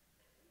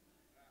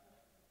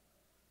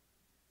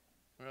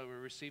 We're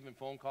receiving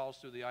phone calls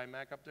through the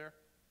iMac up there.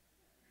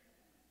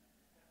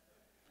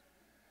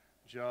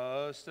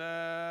 just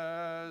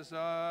as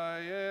I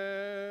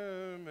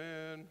am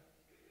in.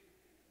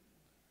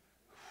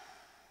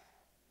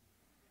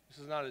 This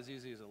is not as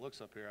easy as it looks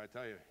up here, I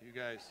tell you. You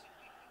guys.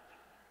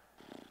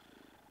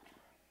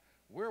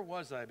 Where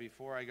was I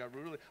before I got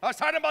really... I was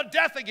talking about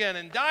death again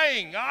and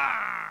dying.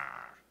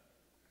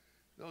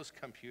 Those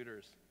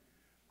computers.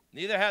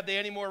 Neither have they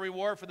any more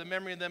reward, for the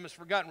memory of them is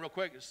forgotten. Real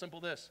quick, it's simple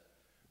this.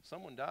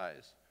 Someone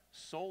dies.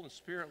 Soul and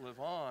spirit live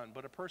on,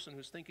 but a person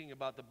who's thinking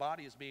about the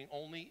body as being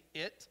only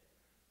it,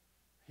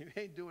 you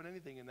ain't doing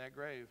anything in that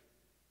grave.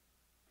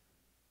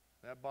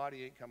 That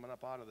body ain't coming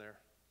up out of there.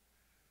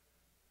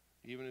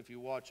 Even if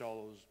you watch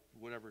all those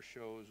whatever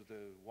shows with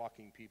the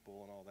walking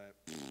people and all that.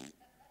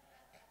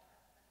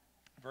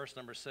 Verse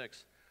number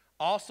 6.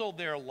 Also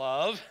their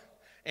love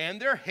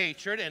and their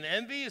hatred and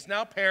envy is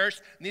now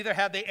perished, neither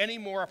have they any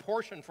more a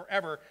portion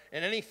forever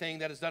in anything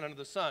that is done under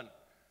the sun.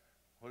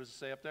 What does it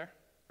say up there?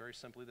 Very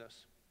simply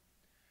this.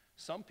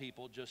 Some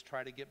people just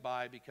try to get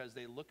by because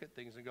they look at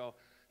things and go,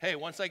 hey,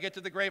 once I get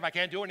to the grave, I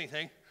can't do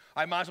anything.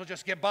 I might as well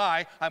just get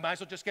by. I might as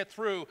well just get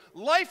through.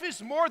 Life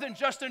is more than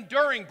just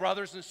enduring,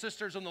 brothers and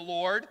sisters in the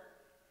Lord.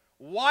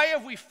 Why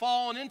have we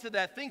fallen into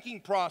that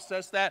thinking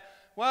process that,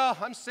 well,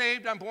 I'm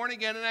saved, I'm born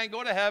again, and I can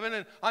go to heaven,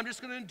 and I'm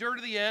just going to endure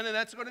to the end, and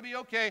that's going to be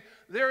okay?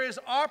 There is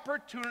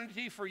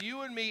opportunity for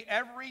you and me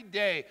every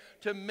day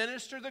to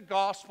minister the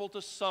gospel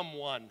to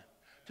someone,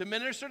 to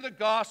minister the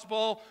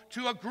gospel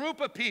to a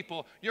group of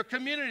people, your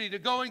community, to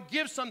go and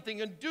give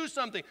something and do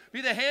something. Be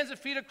the hands and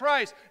feet of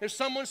Christ. If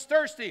someone's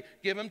thirsty,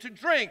 give them to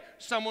drink.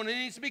 Someone who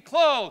needs to be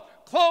clothed,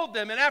 clothe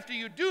them. And after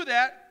you do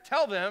that,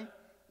 tell them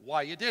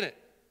why you did it.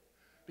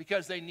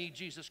 Because they need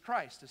Jesus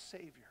Christ as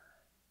Savior.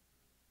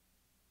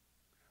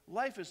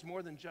 Life is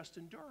more than just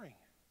enduring.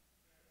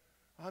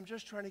 I'm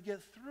just trying to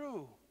get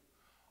through.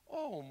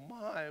 Oh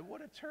my,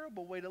 what a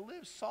terrible way to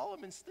live.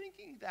 Solomon's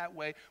thinking that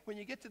way. When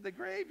you get to the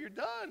grave, you're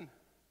done.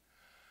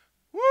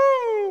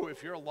 Woo!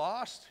 If you're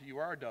lost, you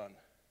are done.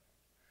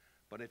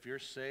 But if you're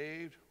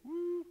saved,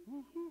 woo,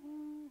 woo, woo,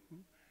 woo, woo,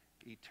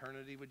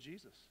 eternity with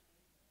Jesus.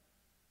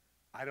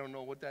 I don't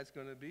know what that's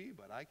going to be,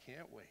 but I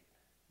can't wait.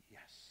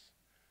 Yes.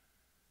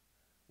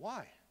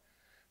 Why?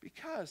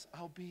 Because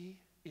I'll be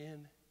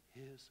in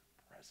his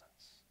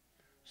presence.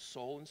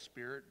 Soul and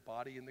spirit,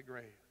 body in the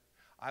grave.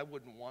 I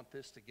wouldn't want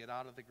this to get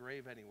out of the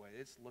grave anyway.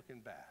 It's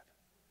looking bad.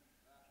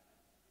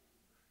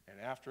 And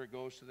after it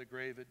goes to the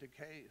grave, it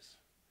decays.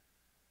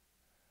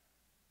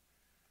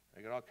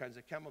 They got all kinds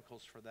of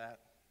chemicals for that.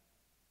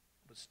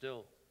 But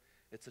still,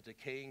 it's a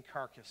decaying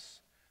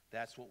carcass.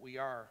 That's what we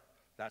are.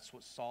 That's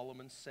what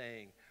Solomon's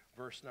saying.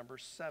 Verse number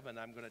 7,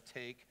 I'm going to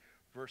take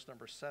verse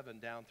number 7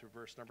 down through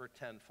verse number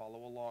 10.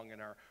 Follow along in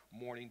our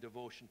morning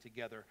devotion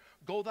together.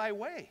 Go thy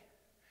way.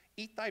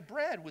 Eat thy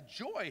bread with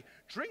joy.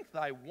 Drink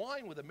thy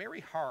wine with a merry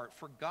heart.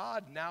 For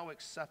God now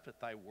accepteth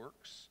thy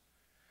works.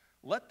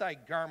 Let thy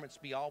garments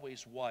be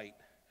always white.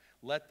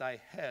 Let thy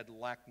head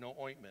lack no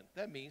ointment.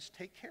 That means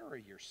take care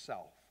of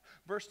yourself.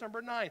 Verse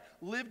number 9,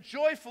 live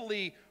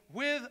joyfully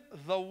with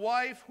the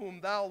wife whom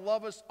thou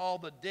lovest all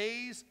the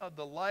days of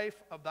the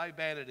life of thy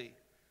vanity.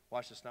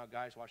 Watch this now,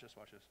 guys. Watch this,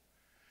 watch this.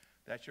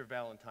 That's your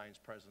Valentine's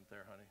present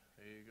there, honey.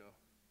 There you go.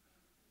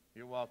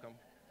 You're welcome.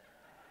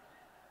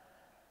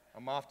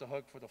 I'm off the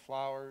hook for the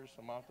flowers.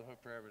 I'm off the hook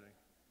for everything.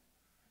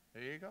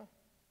 There you go.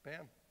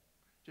 Bam.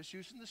 Just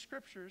using the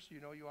scriptures. You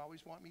know you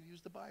always want me to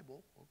use the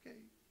Bible. Okay.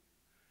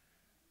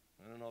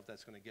 I don't know if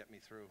that's going to get me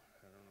through.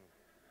 I don't know.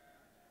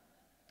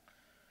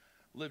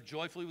 Live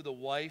joyfully with the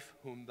wife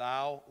whom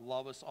thou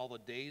lovest all the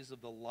days of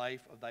the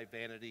life of thy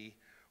vanity,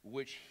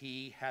 which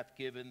he hath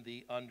given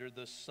thee under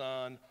the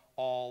sun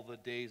all the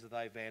days of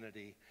thy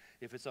vanity.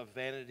 If it's of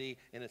vanity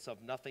and it's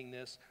of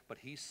nothingness, but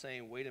he's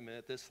saying, wait a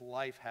minute, this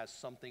life has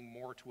something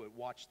more to it.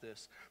 Watch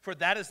this. For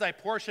that is thy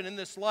portion in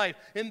this life,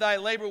 in thy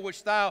labor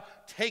which thou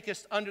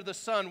takest under the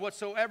sun.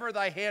 Whatsoever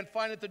thy hand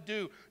findeth to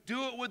do,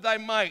 do it with thy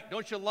might.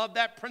 Don't you love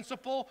that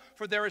principle?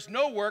 For there is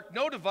no work,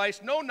 no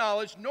device, no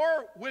knowledge,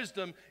 nor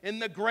wisdom in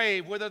the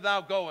grave whither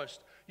thou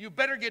goest. You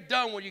better get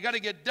done what you got to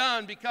get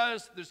done,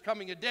 because there's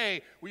coming a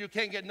day where you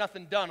can't get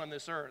nothing done on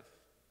this earth.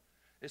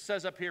 It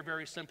says up here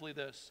very simply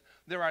this: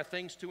 there are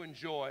things to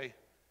enjoy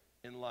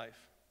in life.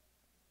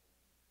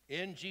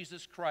 In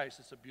Jesus Christ,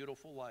 it's a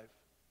beautiful life.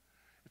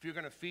 If you're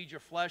going to feed your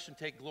flesh and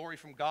take glory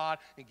from God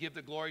and give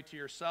the glory to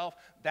yourself,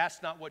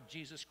 that's not what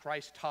Jesus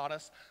Christ taught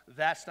us.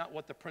 That's not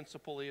what the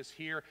principle is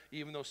here,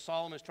 even though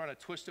Solomon is trying to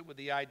twist it with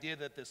the idea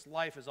that this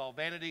life is all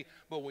vanity.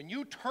 But when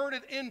you turn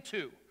it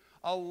into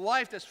a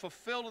life that's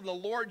fulfilled in the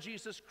Lord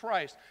Jesus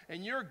Christ,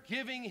 and you're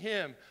giving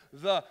him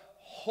the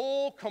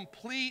whole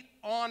complete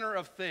honor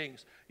of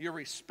things, you're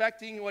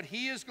respecting what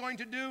he is going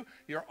to do,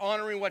 you're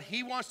honoring what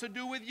he wants to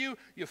do with you,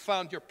 you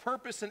found your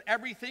purpose in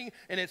everything,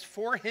 and it's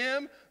for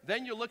him,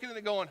 then you're looking at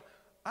it going,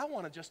 I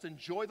want to just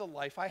enjoy the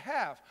life I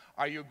have.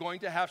 Are you going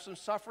to have some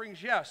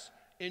sufferings? Yes.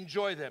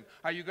 Enjoy them.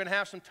 Are you going to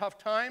have some tough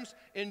times?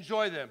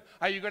 Enjoy them.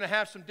 Are you going to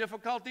have some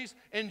difficulties?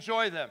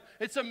 Enjoy them.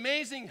 It's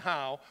amazing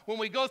how when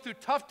we go through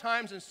tough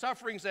times and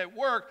sufferings at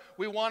work,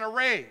 we want a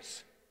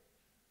raise.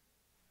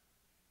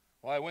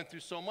 Well, I went through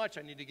so much,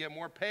 I need to get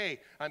more pay.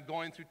 I'm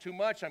going through too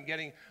much, I'm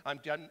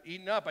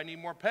eating up, I need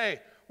more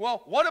pay.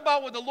 Well, what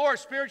about with the Lord,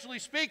 spiritually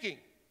speaking?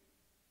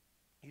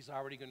 He's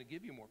already going to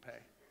give you more pay.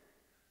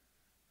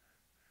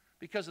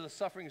 Because of the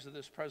sufferings of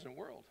this present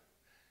world,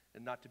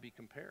 and not to be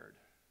compared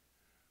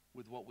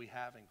with what we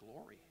have in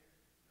glory.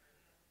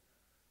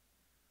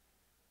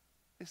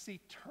 It's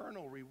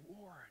eternal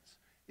rewards.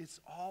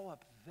 It's all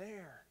up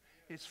there.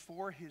 It's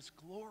for His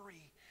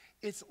glory.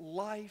 It's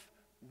life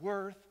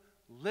worth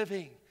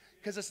living.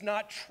 Because it's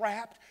not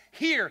trapped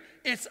here.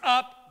 It's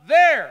up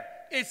there.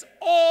 It's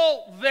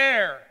all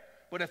there.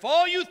 But if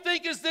all you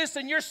think is this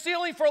and your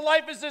ceiling for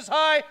life is this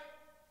high,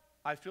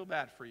 I feel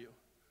bad for you.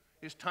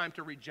 It's time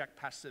to reject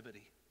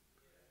passivity.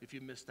 If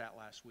you missed that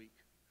last week,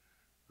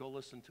 go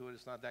listen to it.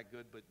 It's not that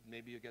good, but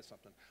maybe you'll get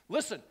something.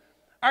 Listen,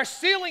 our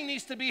ceiling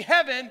needs to be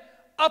heaven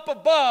up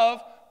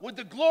above with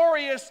the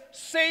glorious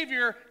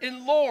Savior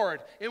and Lord.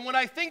 And when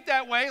I think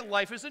that way,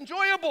 life is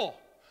enjoyable.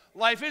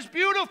 Life is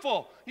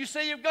beautiful. You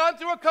say you've gone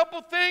through a couple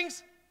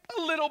things,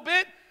 a little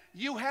bit.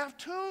 You have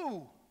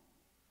too.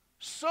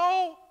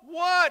 So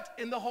what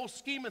in the whole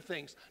scheme of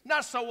things?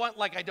 Not so what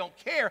like I don't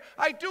care.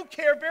 I do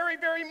care very,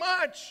 very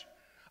much.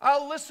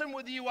 I'll listen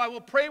with you. I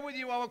will pray with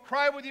you. I will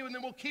cry with you. And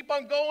then we'll keep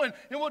on going.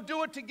 And we'll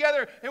do it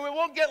together. And we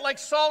won't get like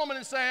Solomon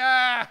and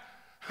say,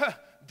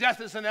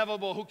 death is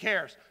inevitable. Who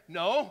cares?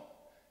 No.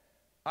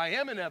 I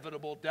am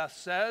inevitable, death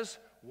says.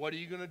 What are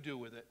you going to do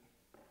with it?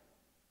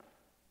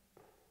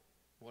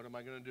 What am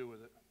I going to do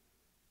with it?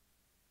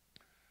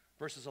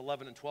 Verses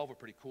 11 and 12 are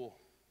pretty cool.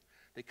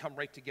 They come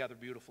right together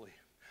beautifully.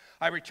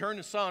 I returned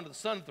and saw unto the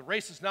sun that the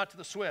race is not to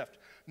the swift,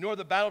 nor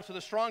the battle to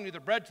the strong, neither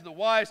bread to the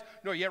wise,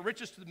 nor yet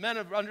riches to the men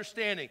of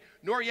understanding,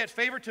 nor yet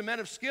favor to men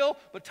of skill,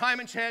 but time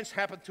and chance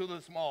happen to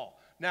them all.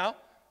 Now,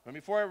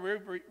 before I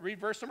read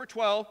verse number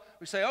 12,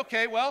 we say,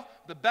 okay, well,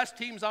 the best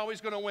team's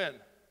always going to win.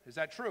 Is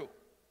that true?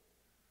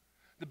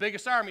 The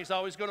biggest army is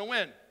always going to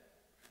win.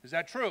 Is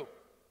that true?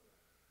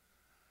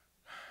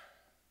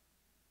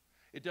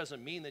 It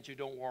doesn't mean that you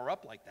don't war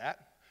up like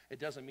that. It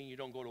doesn't mean you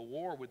don't go to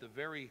war with the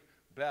very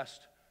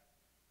best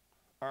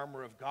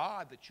armor of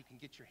God that you can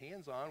get your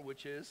hands on,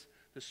 which is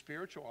the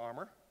spiritual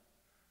armor.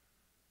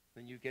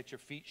 Then you get your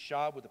feet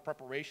shod with the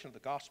preparation of the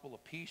gospel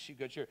of peace. You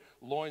get your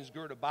loins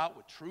girded about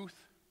with truth.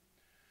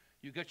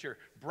 You get your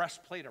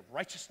breastplate of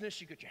righteousness.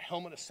 You get your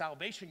helmet of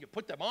salvation. You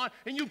put them on,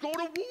 and you go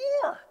to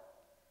war.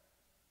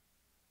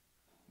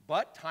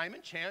 But time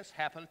and chance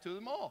happen to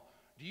them all.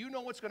 Do you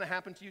know what's going to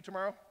happen to you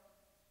tomorrow?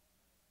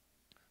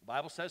 The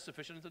Bible says,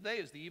 sufficient of the day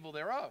is the evil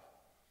thereof.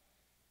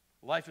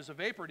 Life is a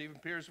vapor. It even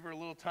appears for a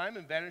little time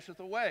and vanisheth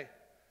away.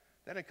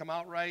 That didn't come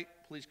out right.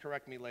 Please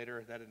correct me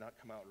later. That did not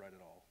come out right at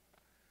all.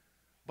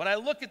 But I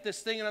look at this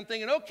thing and I'm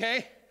thinking,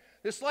 okay,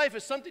 this life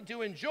is something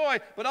to enjoy,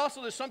 but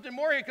also there's something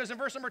more here, because in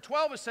verse number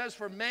 12 it says,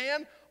 for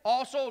man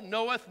also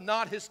knoweth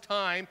not his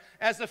time,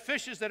 as the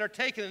fishes that are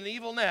taken in an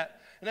evil net,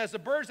 and as the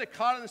birds that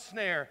caught in the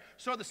snare.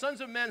 So are the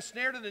sons of men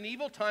snared at an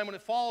evil time when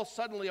it falls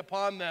suddenly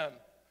upon them.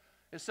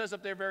 It says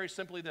up there very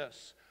simply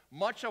this: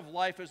 much of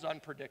life is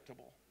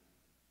unpredictable.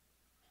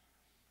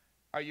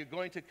 Are you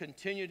going to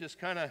continue just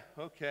kind of,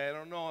 okay, I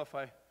don't know.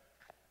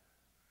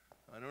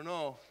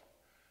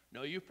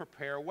 No, you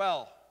prepare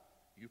well.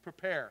 You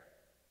prepare.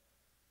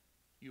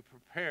 You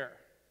prepare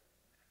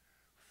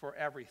for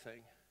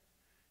everything.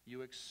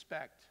 You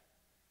expect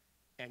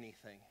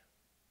anything.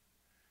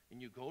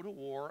 And you go to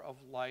war of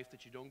life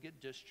that you don't get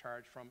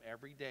discharged from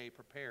every day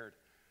prepared.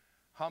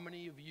 How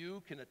many of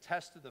you can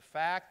attest to the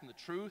fact and the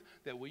truth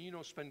that when you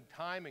don't spend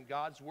time in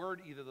God's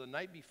Word, either the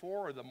night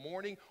before or the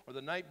morning, or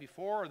the night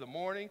before or the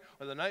morning,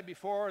 or the night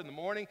before or the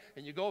morning,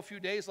 and you go a few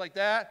days like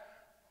that,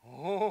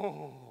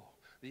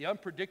 the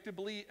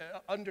unpredictability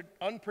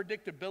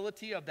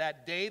of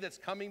that day that's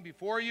coming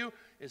before you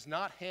is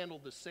not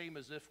handled the same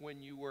as if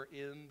when you were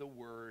in the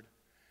Word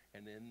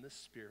and in the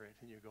Spirit,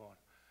 and you're going,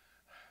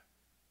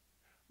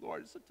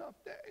 Lord, it's a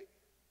tough day.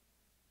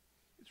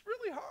 It's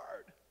really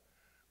hard.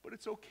 But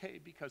it's okay,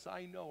 because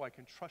I know I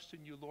can trust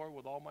in you, Lord,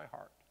 with all my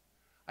heart.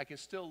 I can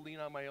still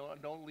lean on my own,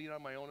 don't lean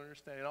on my own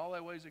understanding. In all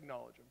thy ways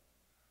acknowledge him.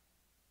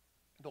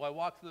 Though I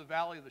walk through the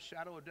valley of the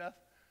shadow of death,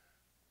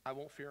 I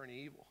won't fear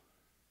any evil.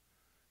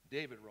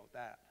 David wrote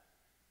that.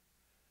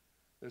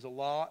 There's a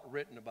lot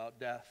written about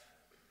death.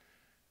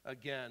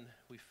 Again,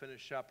 we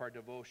finish up our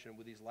devotion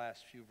with these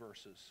last few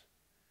verses.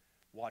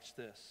 Watch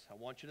this. I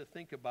want you to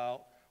think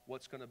about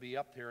what's going to be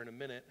up there in a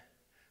minute,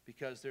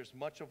 because there's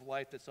much of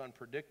life that's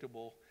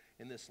unpredictable.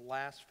 And this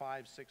last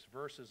 5, 6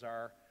 verses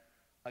are,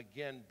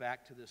 again,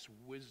 back to this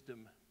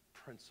wisdom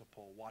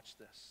principle. Watch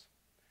this.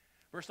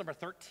 Verse number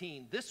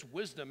 13, this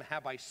wisdom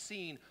have I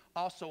seen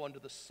also under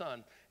the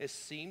sun. It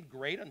seemed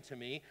great unto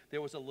me.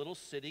 There was a little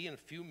city and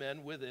few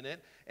men within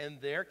it, and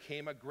there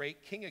came a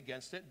great king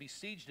against it,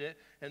 besieged it,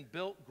 and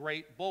built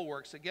great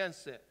bulwarks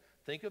against it.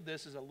 Think of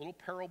this as a little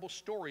parable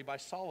story by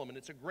Solomon.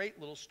 It's a great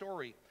little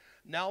story.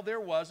 Now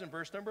there was, in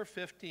verse number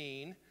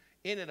 15,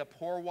 in it a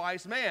poor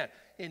wise man,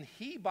 and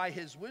he by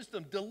his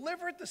wisdom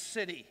delivered the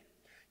city.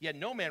 Yet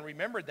no man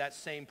remembered that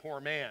same poor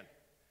man.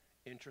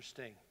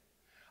 Interesting.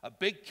 A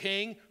big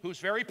king who's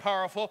very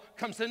powerful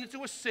comes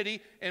into a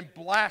city and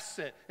blasts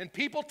it. And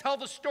people tell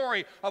the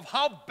story of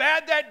how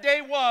bad that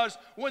day was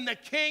when the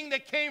king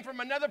that came from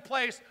another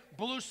place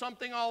blew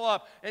something all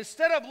up.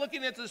 Instead of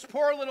looking at this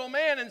poor little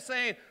man and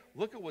saying,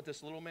 look at what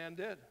this little man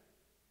did,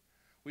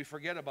 we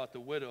forget about the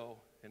widow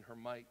and her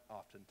mite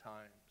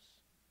oftentimes.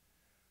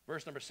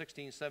 Verse number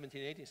 16,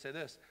 17, 18 say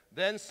this.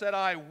 Then said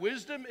I,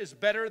 wisdom is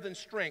better than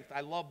strength.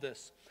 I love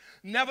this.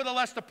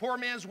 Nevertheless, the poor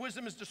man's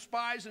wisdom is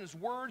despised, and his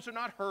words are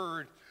not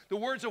heard. The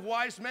words of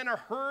wise men are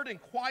heard in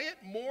quiet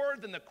more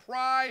than the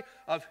cry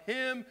of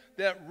him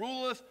that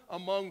ruleth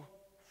among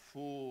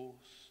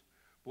fools.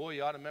 Boy,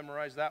 you ought to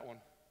memorize that one.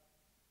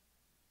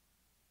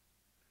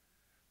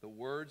 The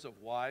words of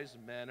wise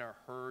men are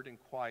heard in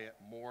quiet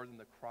more than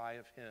the cry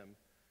of him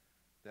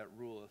that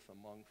ruleth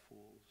among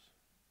fools.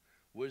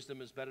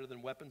 Wisdom is better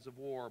than weapons of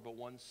war, but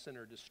one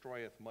sinner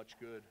destroyeth much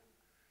good.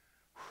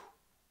 Whew.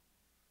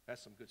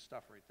 That's some good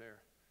stuff right there.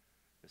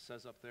 It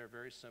says up there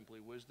very simply,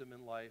 wisdom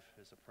in life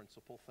is a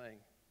principal thing.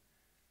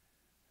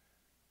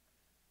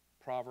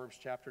 Proverbs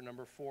chapter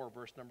number 4,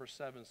 verse number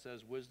 7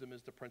 says, wisdom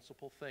is the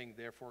principal thing.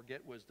 Therefore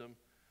get wisdom.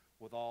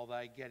 With all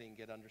thy getting,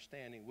 get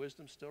understanding.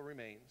 Wisdom still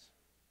remains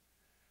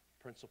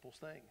principal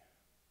thing.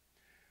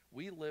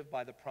 We live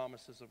by the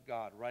promises of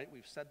God, right?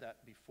 We've said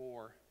that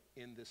before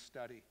in this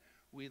study.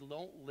 We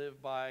don't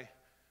live by,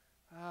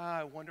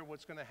 I wonder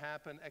what's going to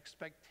happen,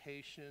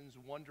 expectations,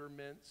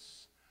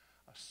 wonderments,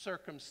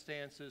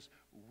 circumstances.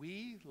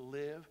 We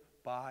live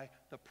by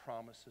the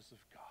promises of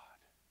God.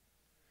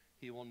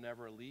 He will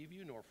never leave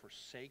you nor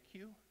forsake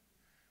you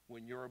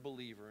when you're a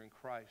believer in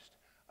Christ.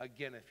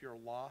 Again, if you're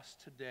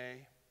lost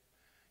today,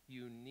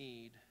 you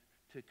need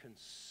to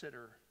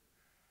consider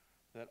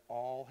that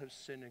all have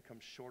sinned and come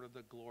short of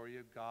the glory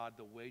of God.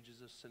 The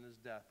wages of sin is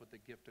death, but the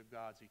gift of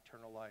God is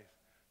eternal life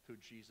through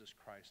Jesus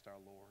Christ our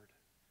Lord.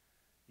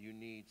 You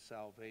need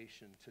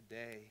salvation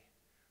today,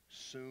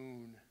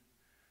 soon,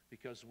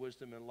 because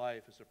wisdom in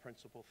life is a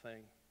principal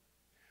thing.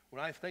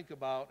 When I think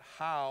about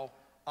how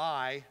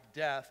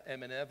death,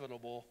 am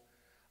inevitable,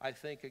 I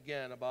think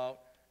again about,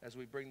 as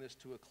we bring this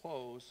to a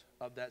close,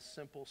 of that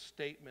simple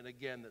statement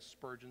again that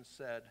Spurgeon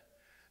said,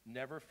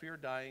 never fear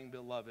dying,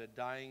 beloved.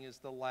 Dying is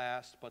the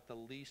last, but the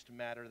least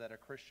matter that a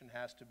Christian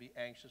has to be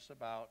anxious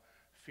about.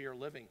 Fear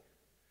living.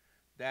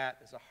 That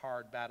is a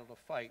hard battle to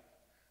fight,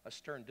 a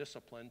stern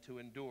discipline to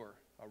endure,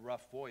 a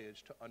rough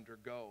voyage to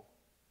undergo.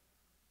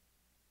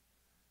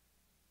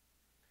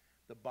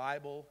 The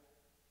Bible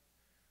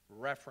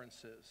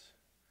references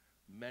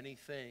many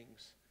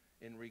things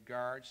in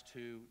regards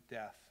to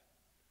death.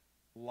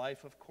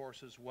 Life, of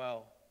course, as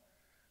well.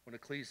 When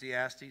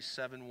Ecclesiastes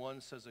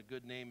 7:1 says a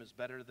good name is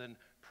better than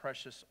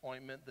precious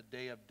ointment, the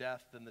day of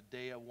death than the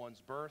day of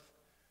one's birth.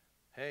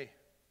 Hey,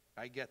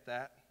 I get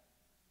that.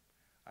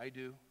 I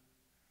do.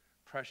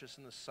 Precious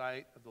in the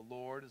sight of the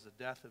Lord is the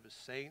death of his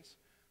saints.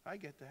 I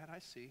get that. I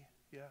see.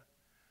 Yeah.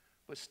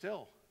 But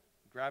still,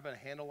 grabbing a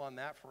handle on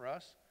that for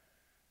us,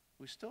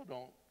 we still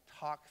don't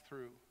talk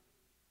through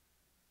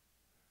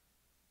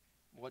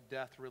what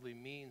death really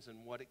means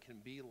and what it can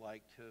be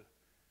like to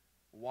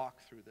walk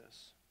through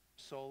this.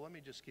 So let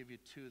me just give you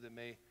two that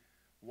may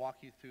walk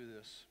you through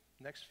this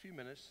next few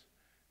minutes,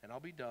 and I'll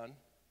be done.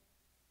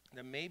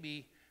 Then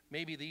maybe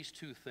these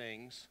two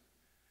things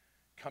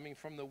coming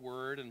from the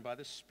Word and by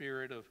the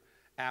Spirit of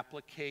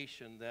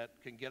application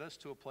that can get us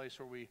to a place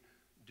where we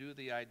do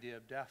the idea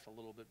of death a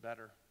little bit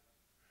better.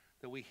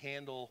 That we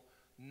handle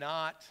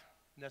not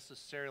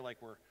necessarily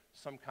like we're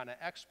some kind of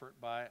expert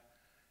by it.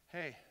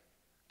 Hey,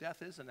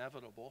 death is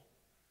inevitable.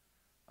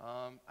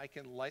 I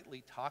can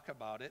lightly talk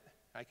about it.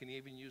 I can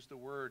even use the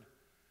word.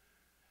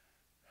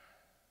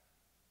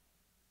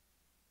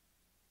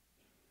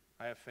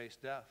 I have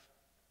faced death.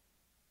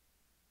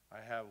 I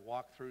have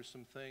walked through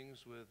some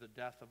things with the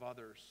death of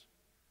others.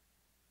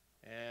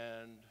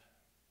 And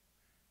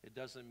it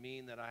doesn't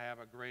mean that I have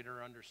a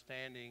greater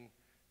understanding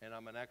and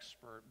I'm an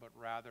expert, but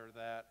rather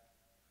that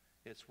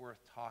it's worth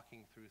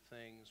talking through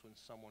things when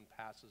someone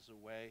passes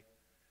away,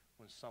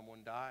 when someone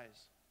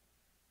dies.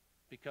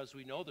 Because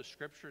we know the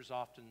scriptures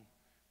often,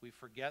 we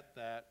forget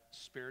that,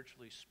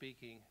 spiritually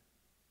speaking,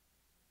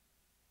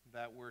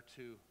 that we're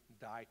to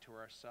die to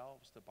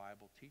ourselves. The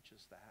Bible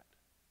teaches that.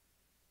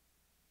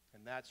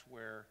 And that's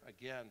where,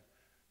 again,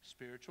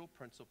 spiritual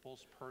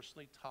principles,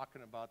 personally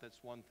talking about,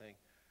 that's one thing.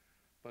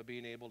 But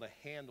being able to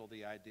handle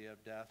the idea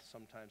of death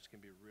sometimes can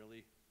be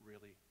really,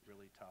 really,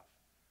 really tough.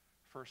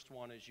 First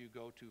one is you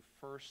go to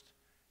 1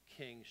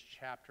 Kings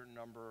chapter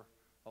number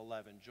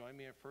 11. Join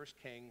me in 1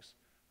 Kings.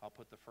 I'll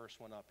put the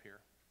first one up here.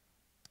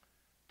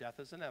 Death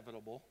is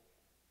inevitable.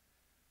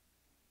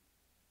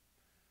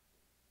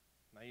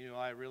 Now, you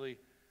know,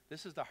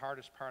 this is the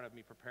hardest part of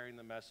me preparing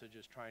the message,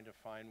 is trying to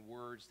find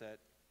words that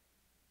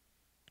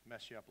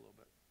mess you up a little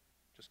bit.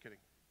 Just kidding.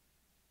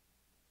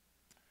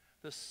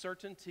 The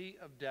certainty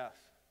of death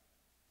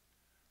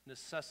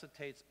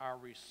necessitates our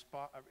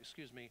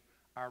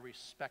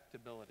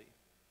respectability.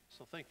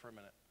 So think for a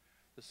minute.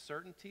 The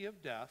certainty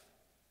of death,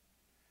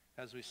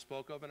 as we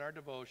spoke of in our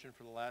devotion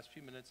for the last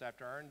few minutes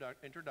after our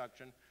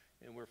introduction,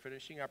 and we're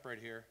finishing up right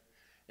here,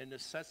 it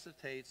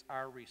necessitates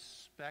our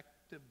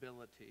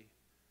respectability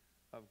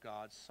of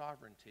God's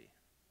sovereignty.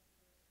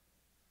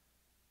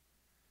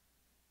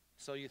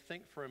 So you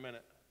think for a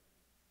minute.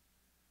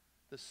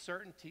 The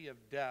certainty of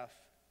death,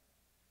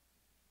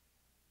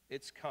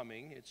 it's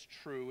coming, it's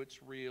true,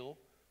 it's real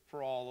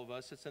for all of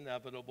us, it's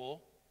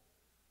inevitable.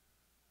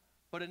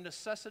 But it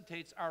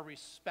necessitates our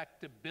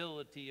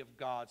respectability of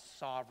God's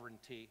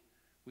sovereignty.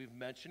 We've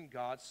mentioned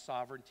God's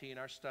sovereignty in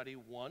our study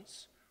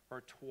once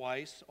or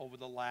twice over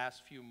the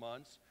last few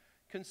months.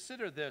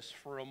 Consider this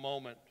for a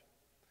moment.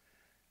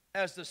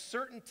 As the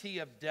certainty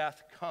of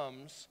death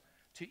comes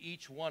to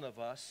each one of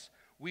us,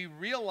 we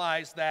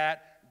realize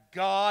that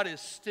God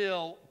is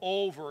still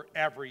over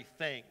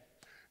everything.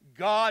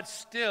 God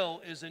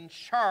still is in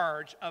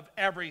charge of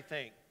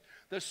everything.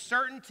 The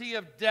certainty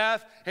of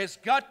death has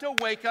got to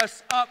wake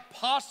us up,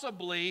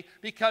 possibly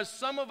because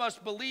some of us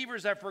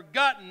believers have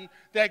forgotten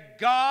that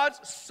God's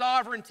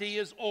sovereignty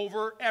is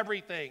over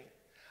everything.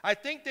 I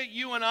think that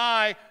you and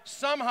I,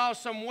 somehow,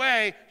 some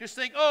way, just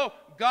think, oh,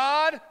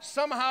 God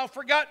somehow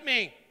forgot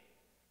me.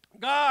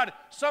 God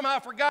somehow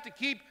forgot to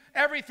keep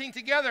everything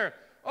together.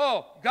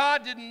 Oh,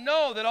 God didn't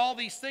know that all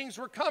these things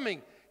were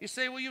coming. You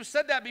say, well, you've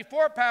said that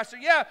before, Pastor.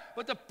 Yeah,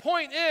 but the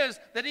point is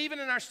that even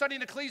in our study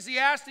in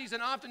Ecclesiastes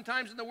and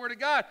oftentimes in the Word of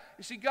God,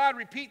 you see God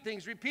repeat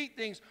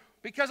things,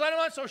 because I'm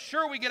not so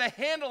sure we get a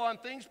handle on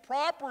things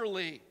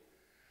properly.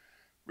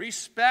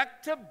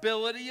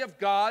 Respectability of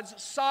God's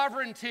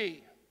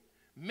sovereignty.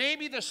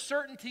 Maybe the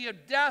certainty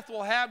of death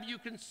will have you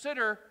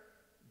consider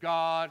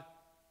God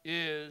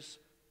is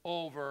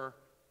over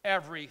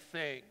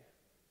everything.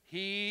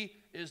 He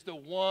is the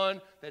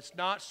one that's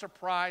not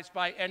surprised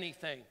by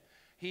anything.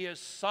 He is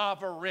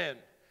sovereign.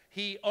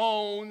 He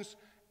owns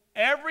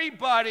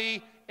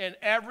everybody and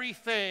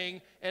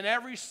everything and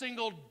every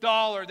single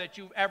dollar that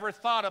you've ever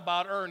thought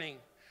about earning.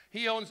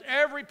 He owns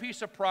every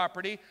piece of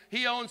property.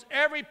 He owns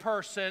every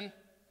person.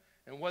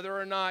 And whether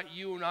or not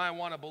you and I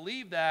want to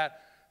believe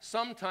that,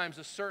 sometimes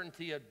the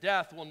certainty of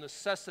death will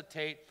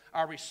necessitate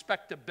our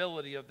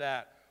respectability of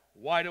that.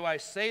 Why do I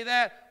say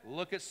that?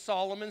 Look at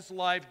Solomon's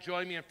life.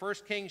 Join me in 1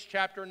 Kings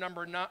chapter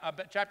number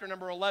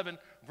 11,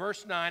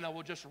 verse 9. I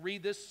will just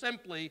read this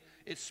simply.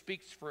 It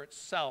speaks for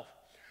itself.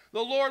 The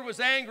Lord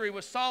was angry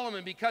with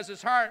Solomon because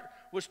his heart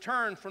was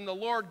turned from the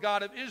Lord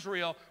God of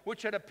Israel,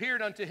 which had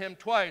appeared unto him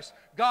twice.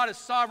 God is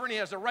sovereign. He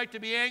has a right to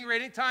be angry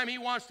anytime he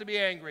wants to be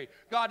angry.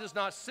 God does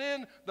not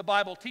sin. The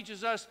Bible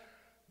teaches us,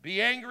 be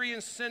angry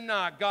and sin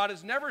not. God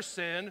has never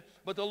sinned,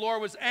 but the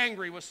Lord was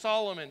angry with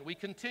Solomon. We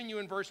continue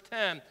in verse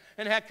 10.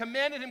 And had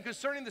commanded him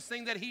concerning this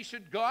thing that he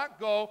should not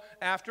go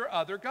after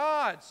other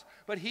gods.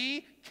 But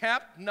he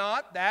kept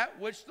not that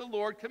which the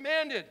Lord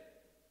commanded.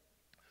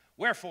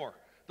 Wherefore,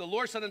 the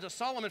Lord said unto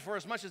Solomon, for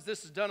as much as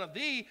this is done of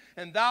thee,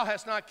 and thou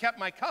hast not kept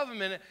my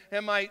covenant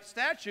and my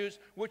statutes,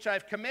 which I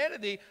have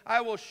commanded thee,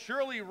 I will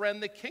surely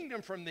rend the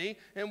kingdom from thee,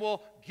 and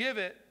will give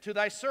it to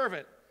thy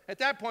servant. At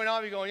that point,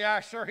 I'll be going,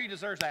 yeah, sure, he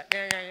deserves that.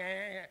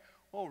 Yeah.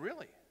 Oh,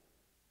 really?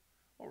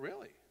 Oh,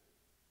 really?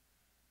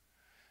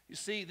 You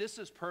see, this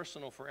is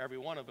personal for every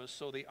one of us,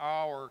 so the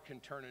our can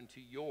turn into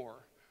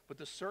your. But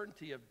the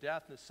certainty of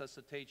death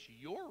necessitates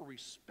your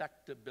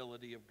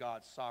respectability of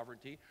God's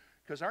sovereignty,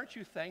 because aren't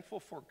you thankful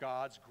for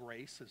God's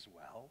grace as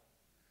well?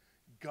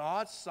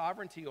 God's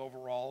sovereignty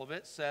over all of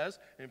it says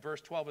in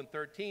verse 12 and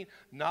 13,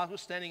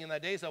 notwithstanding in thy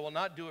days I will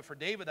not do it for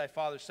David thy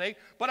father's sake,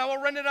 but I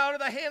will rend it out of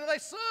the hand of thy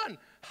son.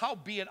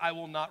 Howbeit I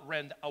will not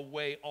rend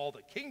away all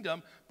the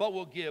kingdom, but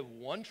will give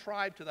one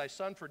tribe to thy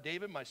son for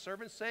David my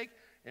servant's sake,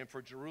 and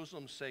for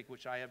Jerusalem's sake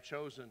which I have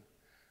chosen.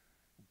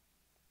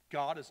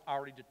 God is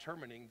already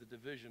determining the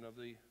division of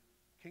the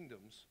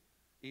kingdoms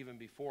even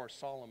before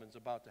Solomon's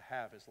about to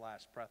have his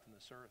last breath on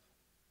this earth.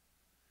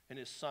 And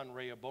his son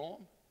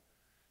Rehoboam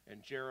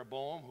and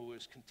Jeroboam, who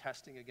is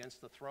contesting against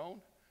the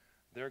throne,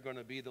 they're going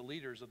to be the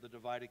leaders of the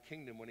divided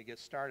kingdom when it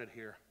gets started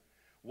here.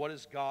 What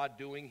is God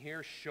doing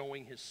here?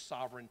 Showing his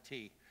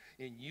sovereignty.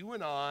 In you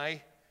and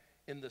I,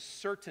 in the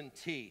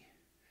certainty,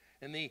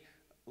 in the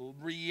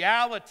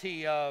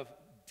reality of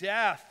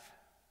death,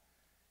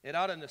 it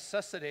ought to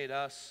necessitate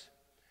us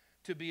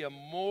to be a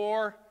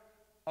more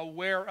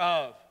aware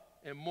of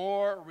and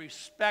more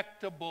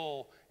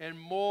respectable and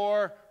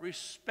more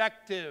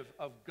respective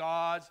of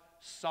God's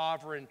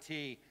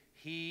sovereignty.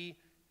 He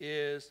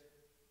is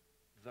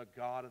the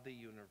God of the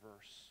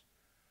universe.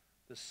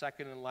 The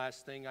second and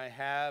last thing I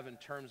have in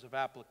terms of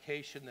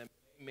application that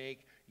may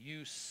make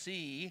you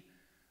see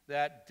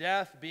that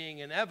death being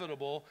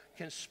inevitable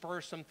can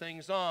spur some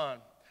things on.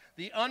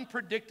 The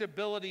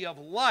unpredictability of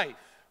life.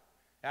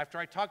 After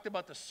I talked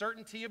about the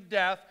certainty of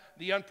death,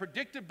 the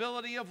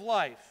unpredictability of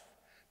life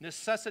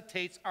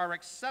necessitates our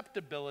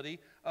acceptability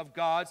of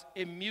God's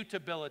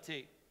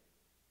immutability.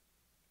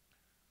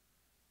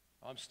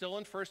 I'm still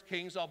in 1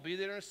 Kings. I'll be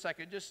there in a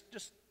second.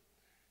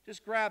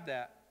 Just grab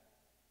that.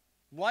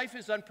 Life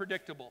is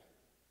unpredictable.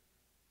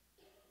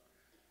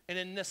 And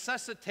it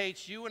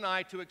necessitates you and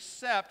I to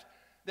accept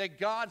that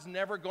God's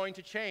never going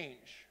to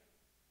change.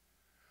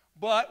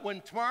 But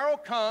when tomorrow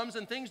comes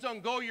and things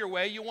don't go your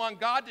way, you want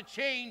God to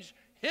change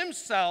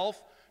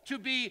himself to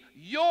be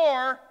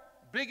your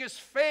biggest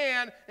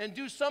fan and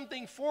do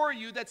something for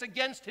you that's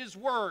against his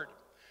word.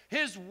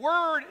 His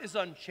word is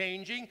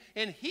unchanging,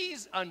 and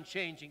he's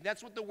unchanging.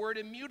 That's what the word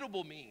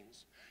immutable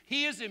means.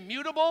 He is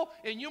immutable,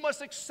 and you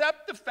must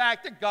accept the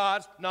fact that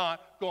God's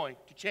not going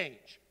to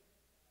change.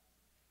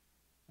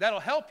 That'll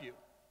help you.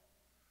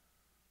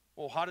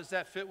 Well, how does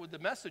that fit with the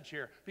message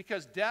here?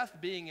 Because death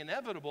being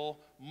inevitable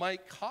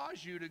might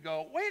cause you to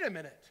go, wait a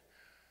minute.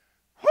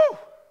 Whew!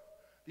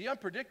 The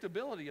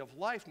unpredictability of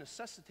life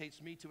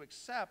necessitates me to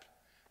accept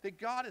that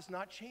God is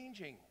not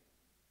changing.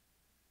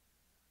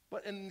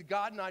 But in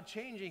God not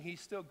changing,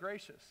 he's still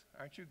gracious.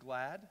 Aren't you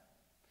glad?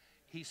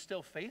 He's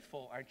still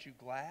faithful. Aren't you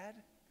glad?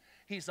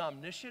 He's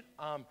omniscient.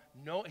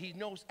 He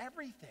knows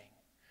everything.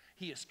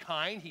 He is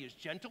kind. He is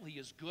gentle. He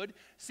is good.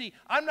 See,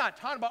 I'm not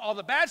talking about all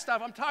the bad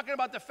stuff. I'm talking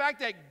about the fact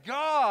that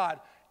God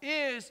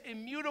is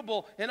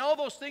immutable, and all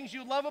those things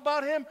you love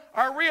about him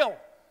are real.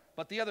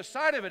 But the other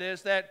side of it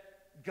is that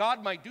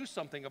God might do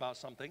something about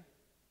something.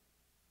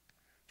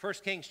 1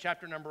 Kings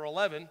chapter number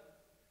 11.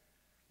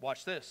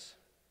 Watch this.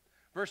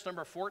 Verse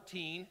number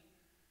 14,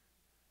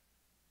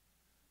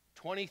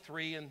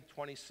 23, and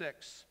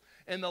 26.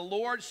 And the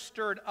Lord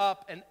stirred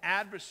up an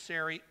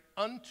adversary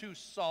unto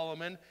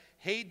Solomon,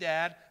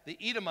 Hadad the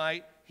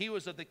Edomite. He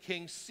was of the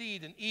king's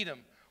seed in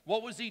Edom.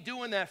 What was he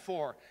doing that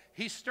for?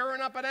 He's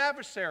stirring up an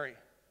adversary.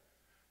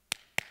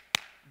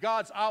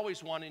 God's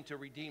always wanting to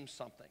redeem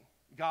something.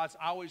 God's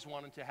always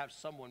wanting to have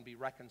someone be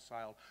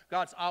reconciled.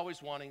 God's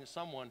always wanting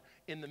someone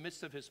in the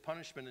midst of his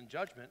punishment and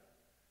judgment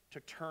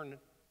to turn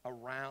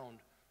around.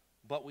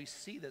 But we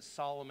see that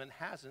Solomon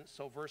hasn't.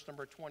 So verse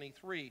number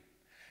 23,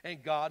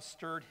 and God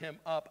stirred him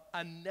up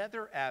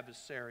another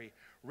adversary,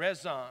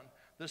 Rezon,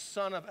 the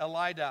son of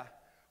Elidah,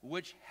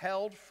 which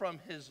held from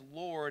his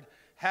lord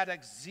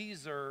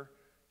Hadadzezer,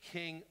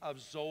 king of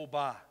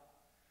Zobah.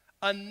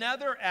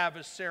 Another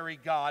adversary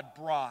God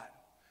brought.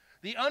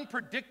 The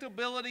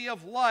unpredictability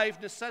of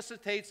life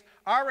necessitates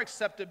our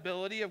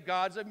acceptability of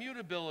God's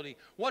immutability.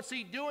 What's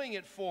he doing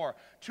it for?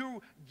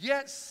 To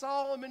get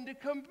Solomon to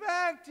come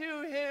back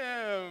to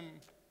him.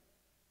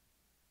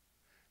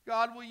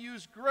 God will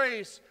use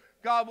grace.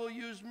 God will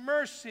use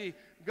mercy.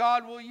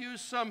 God will use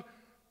some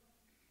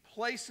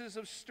places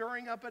of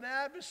stirring up an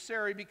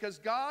adversary because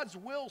God's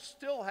will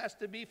still has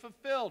to be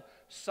fulfilled.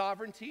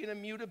 Sovereignty and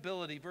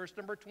immutability. Verse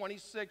number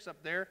 26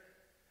 up there.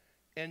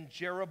 And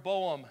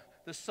Jeroboam,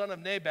 the son of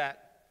Nebat,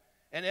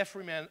 an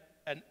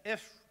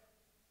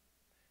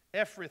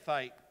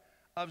Ephrathite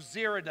of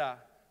Zeradah,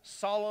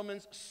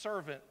 Solomon's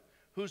servant,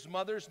 whose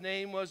mother's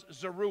name was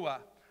Zeruiah,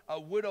 a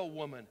widow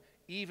woman,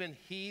 even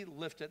he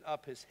lifted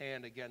up his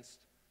hand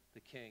against the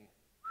king.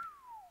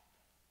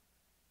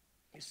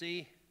 You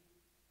see,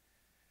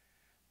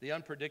 the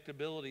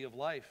unpredictability of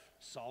life.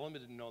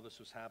 Solomon didn't know this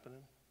was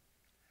happening.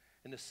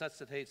 It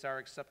necessitates our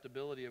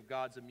acceptability of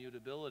God's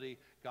immutability.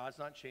 God's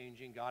not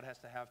changing. God has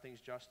to have things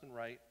just and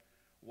right.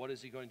 What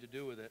is he going to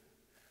do with it?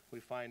 We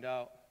find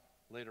out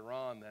later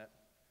on that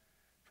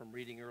from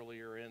reading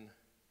earlier in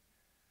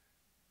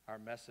our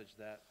message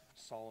that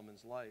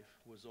Solomon's life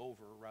was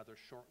over rather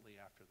shortly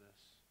after this.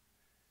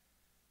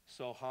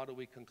 So how do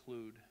we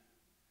conclude?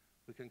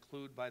 We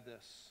conclude by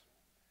this.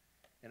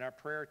 In our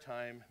prayer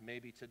time,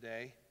 maybe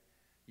today,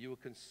 you will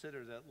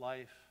consider that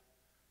life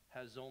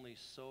has only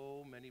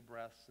so many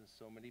breaths and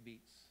so many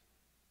beats.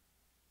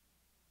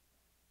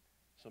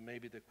 So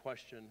maybe the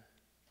question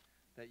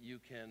that you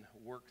can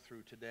work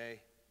through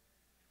today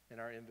in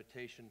our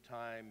invitation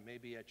time,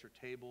 maybe at your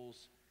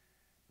tables,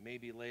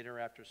 maybe later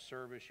after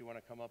service you want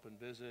to come up and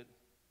visit.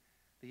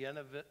 The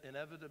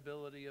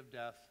inevitability of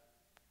death,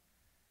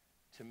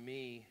 to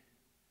me,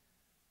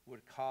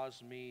 would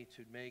cause me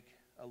to make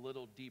a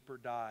little deeper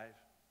dive.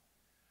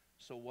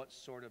 So what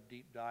sort of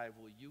deep dive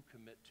will you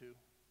commit to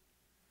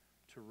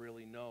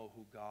really know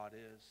who God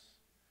is?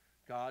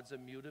 God's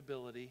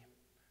immutability,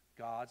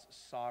 God's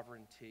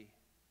sovereignty.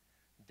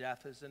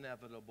 Death is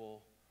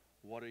inevitable.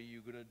 What are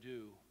you going to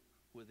do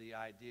with the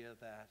idea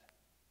that,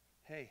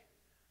 hey,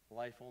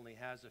 life only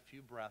has a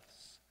few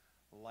breaths,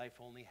 life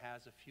only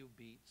has a few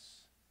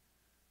beats?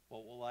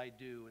 What will I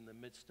do in the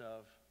midst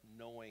of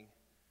knowing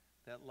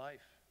that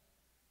life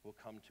will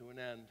come to an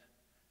end?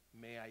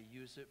 May I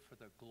use it for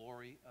the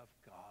glory of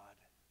God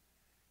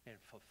and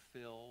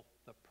fulfill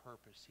the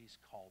purpose he's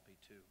called me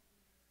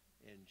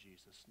to. In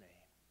Jesus' name.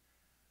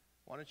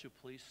 Why don't you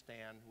please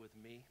stand with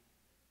me?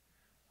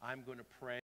 I'm going to pray.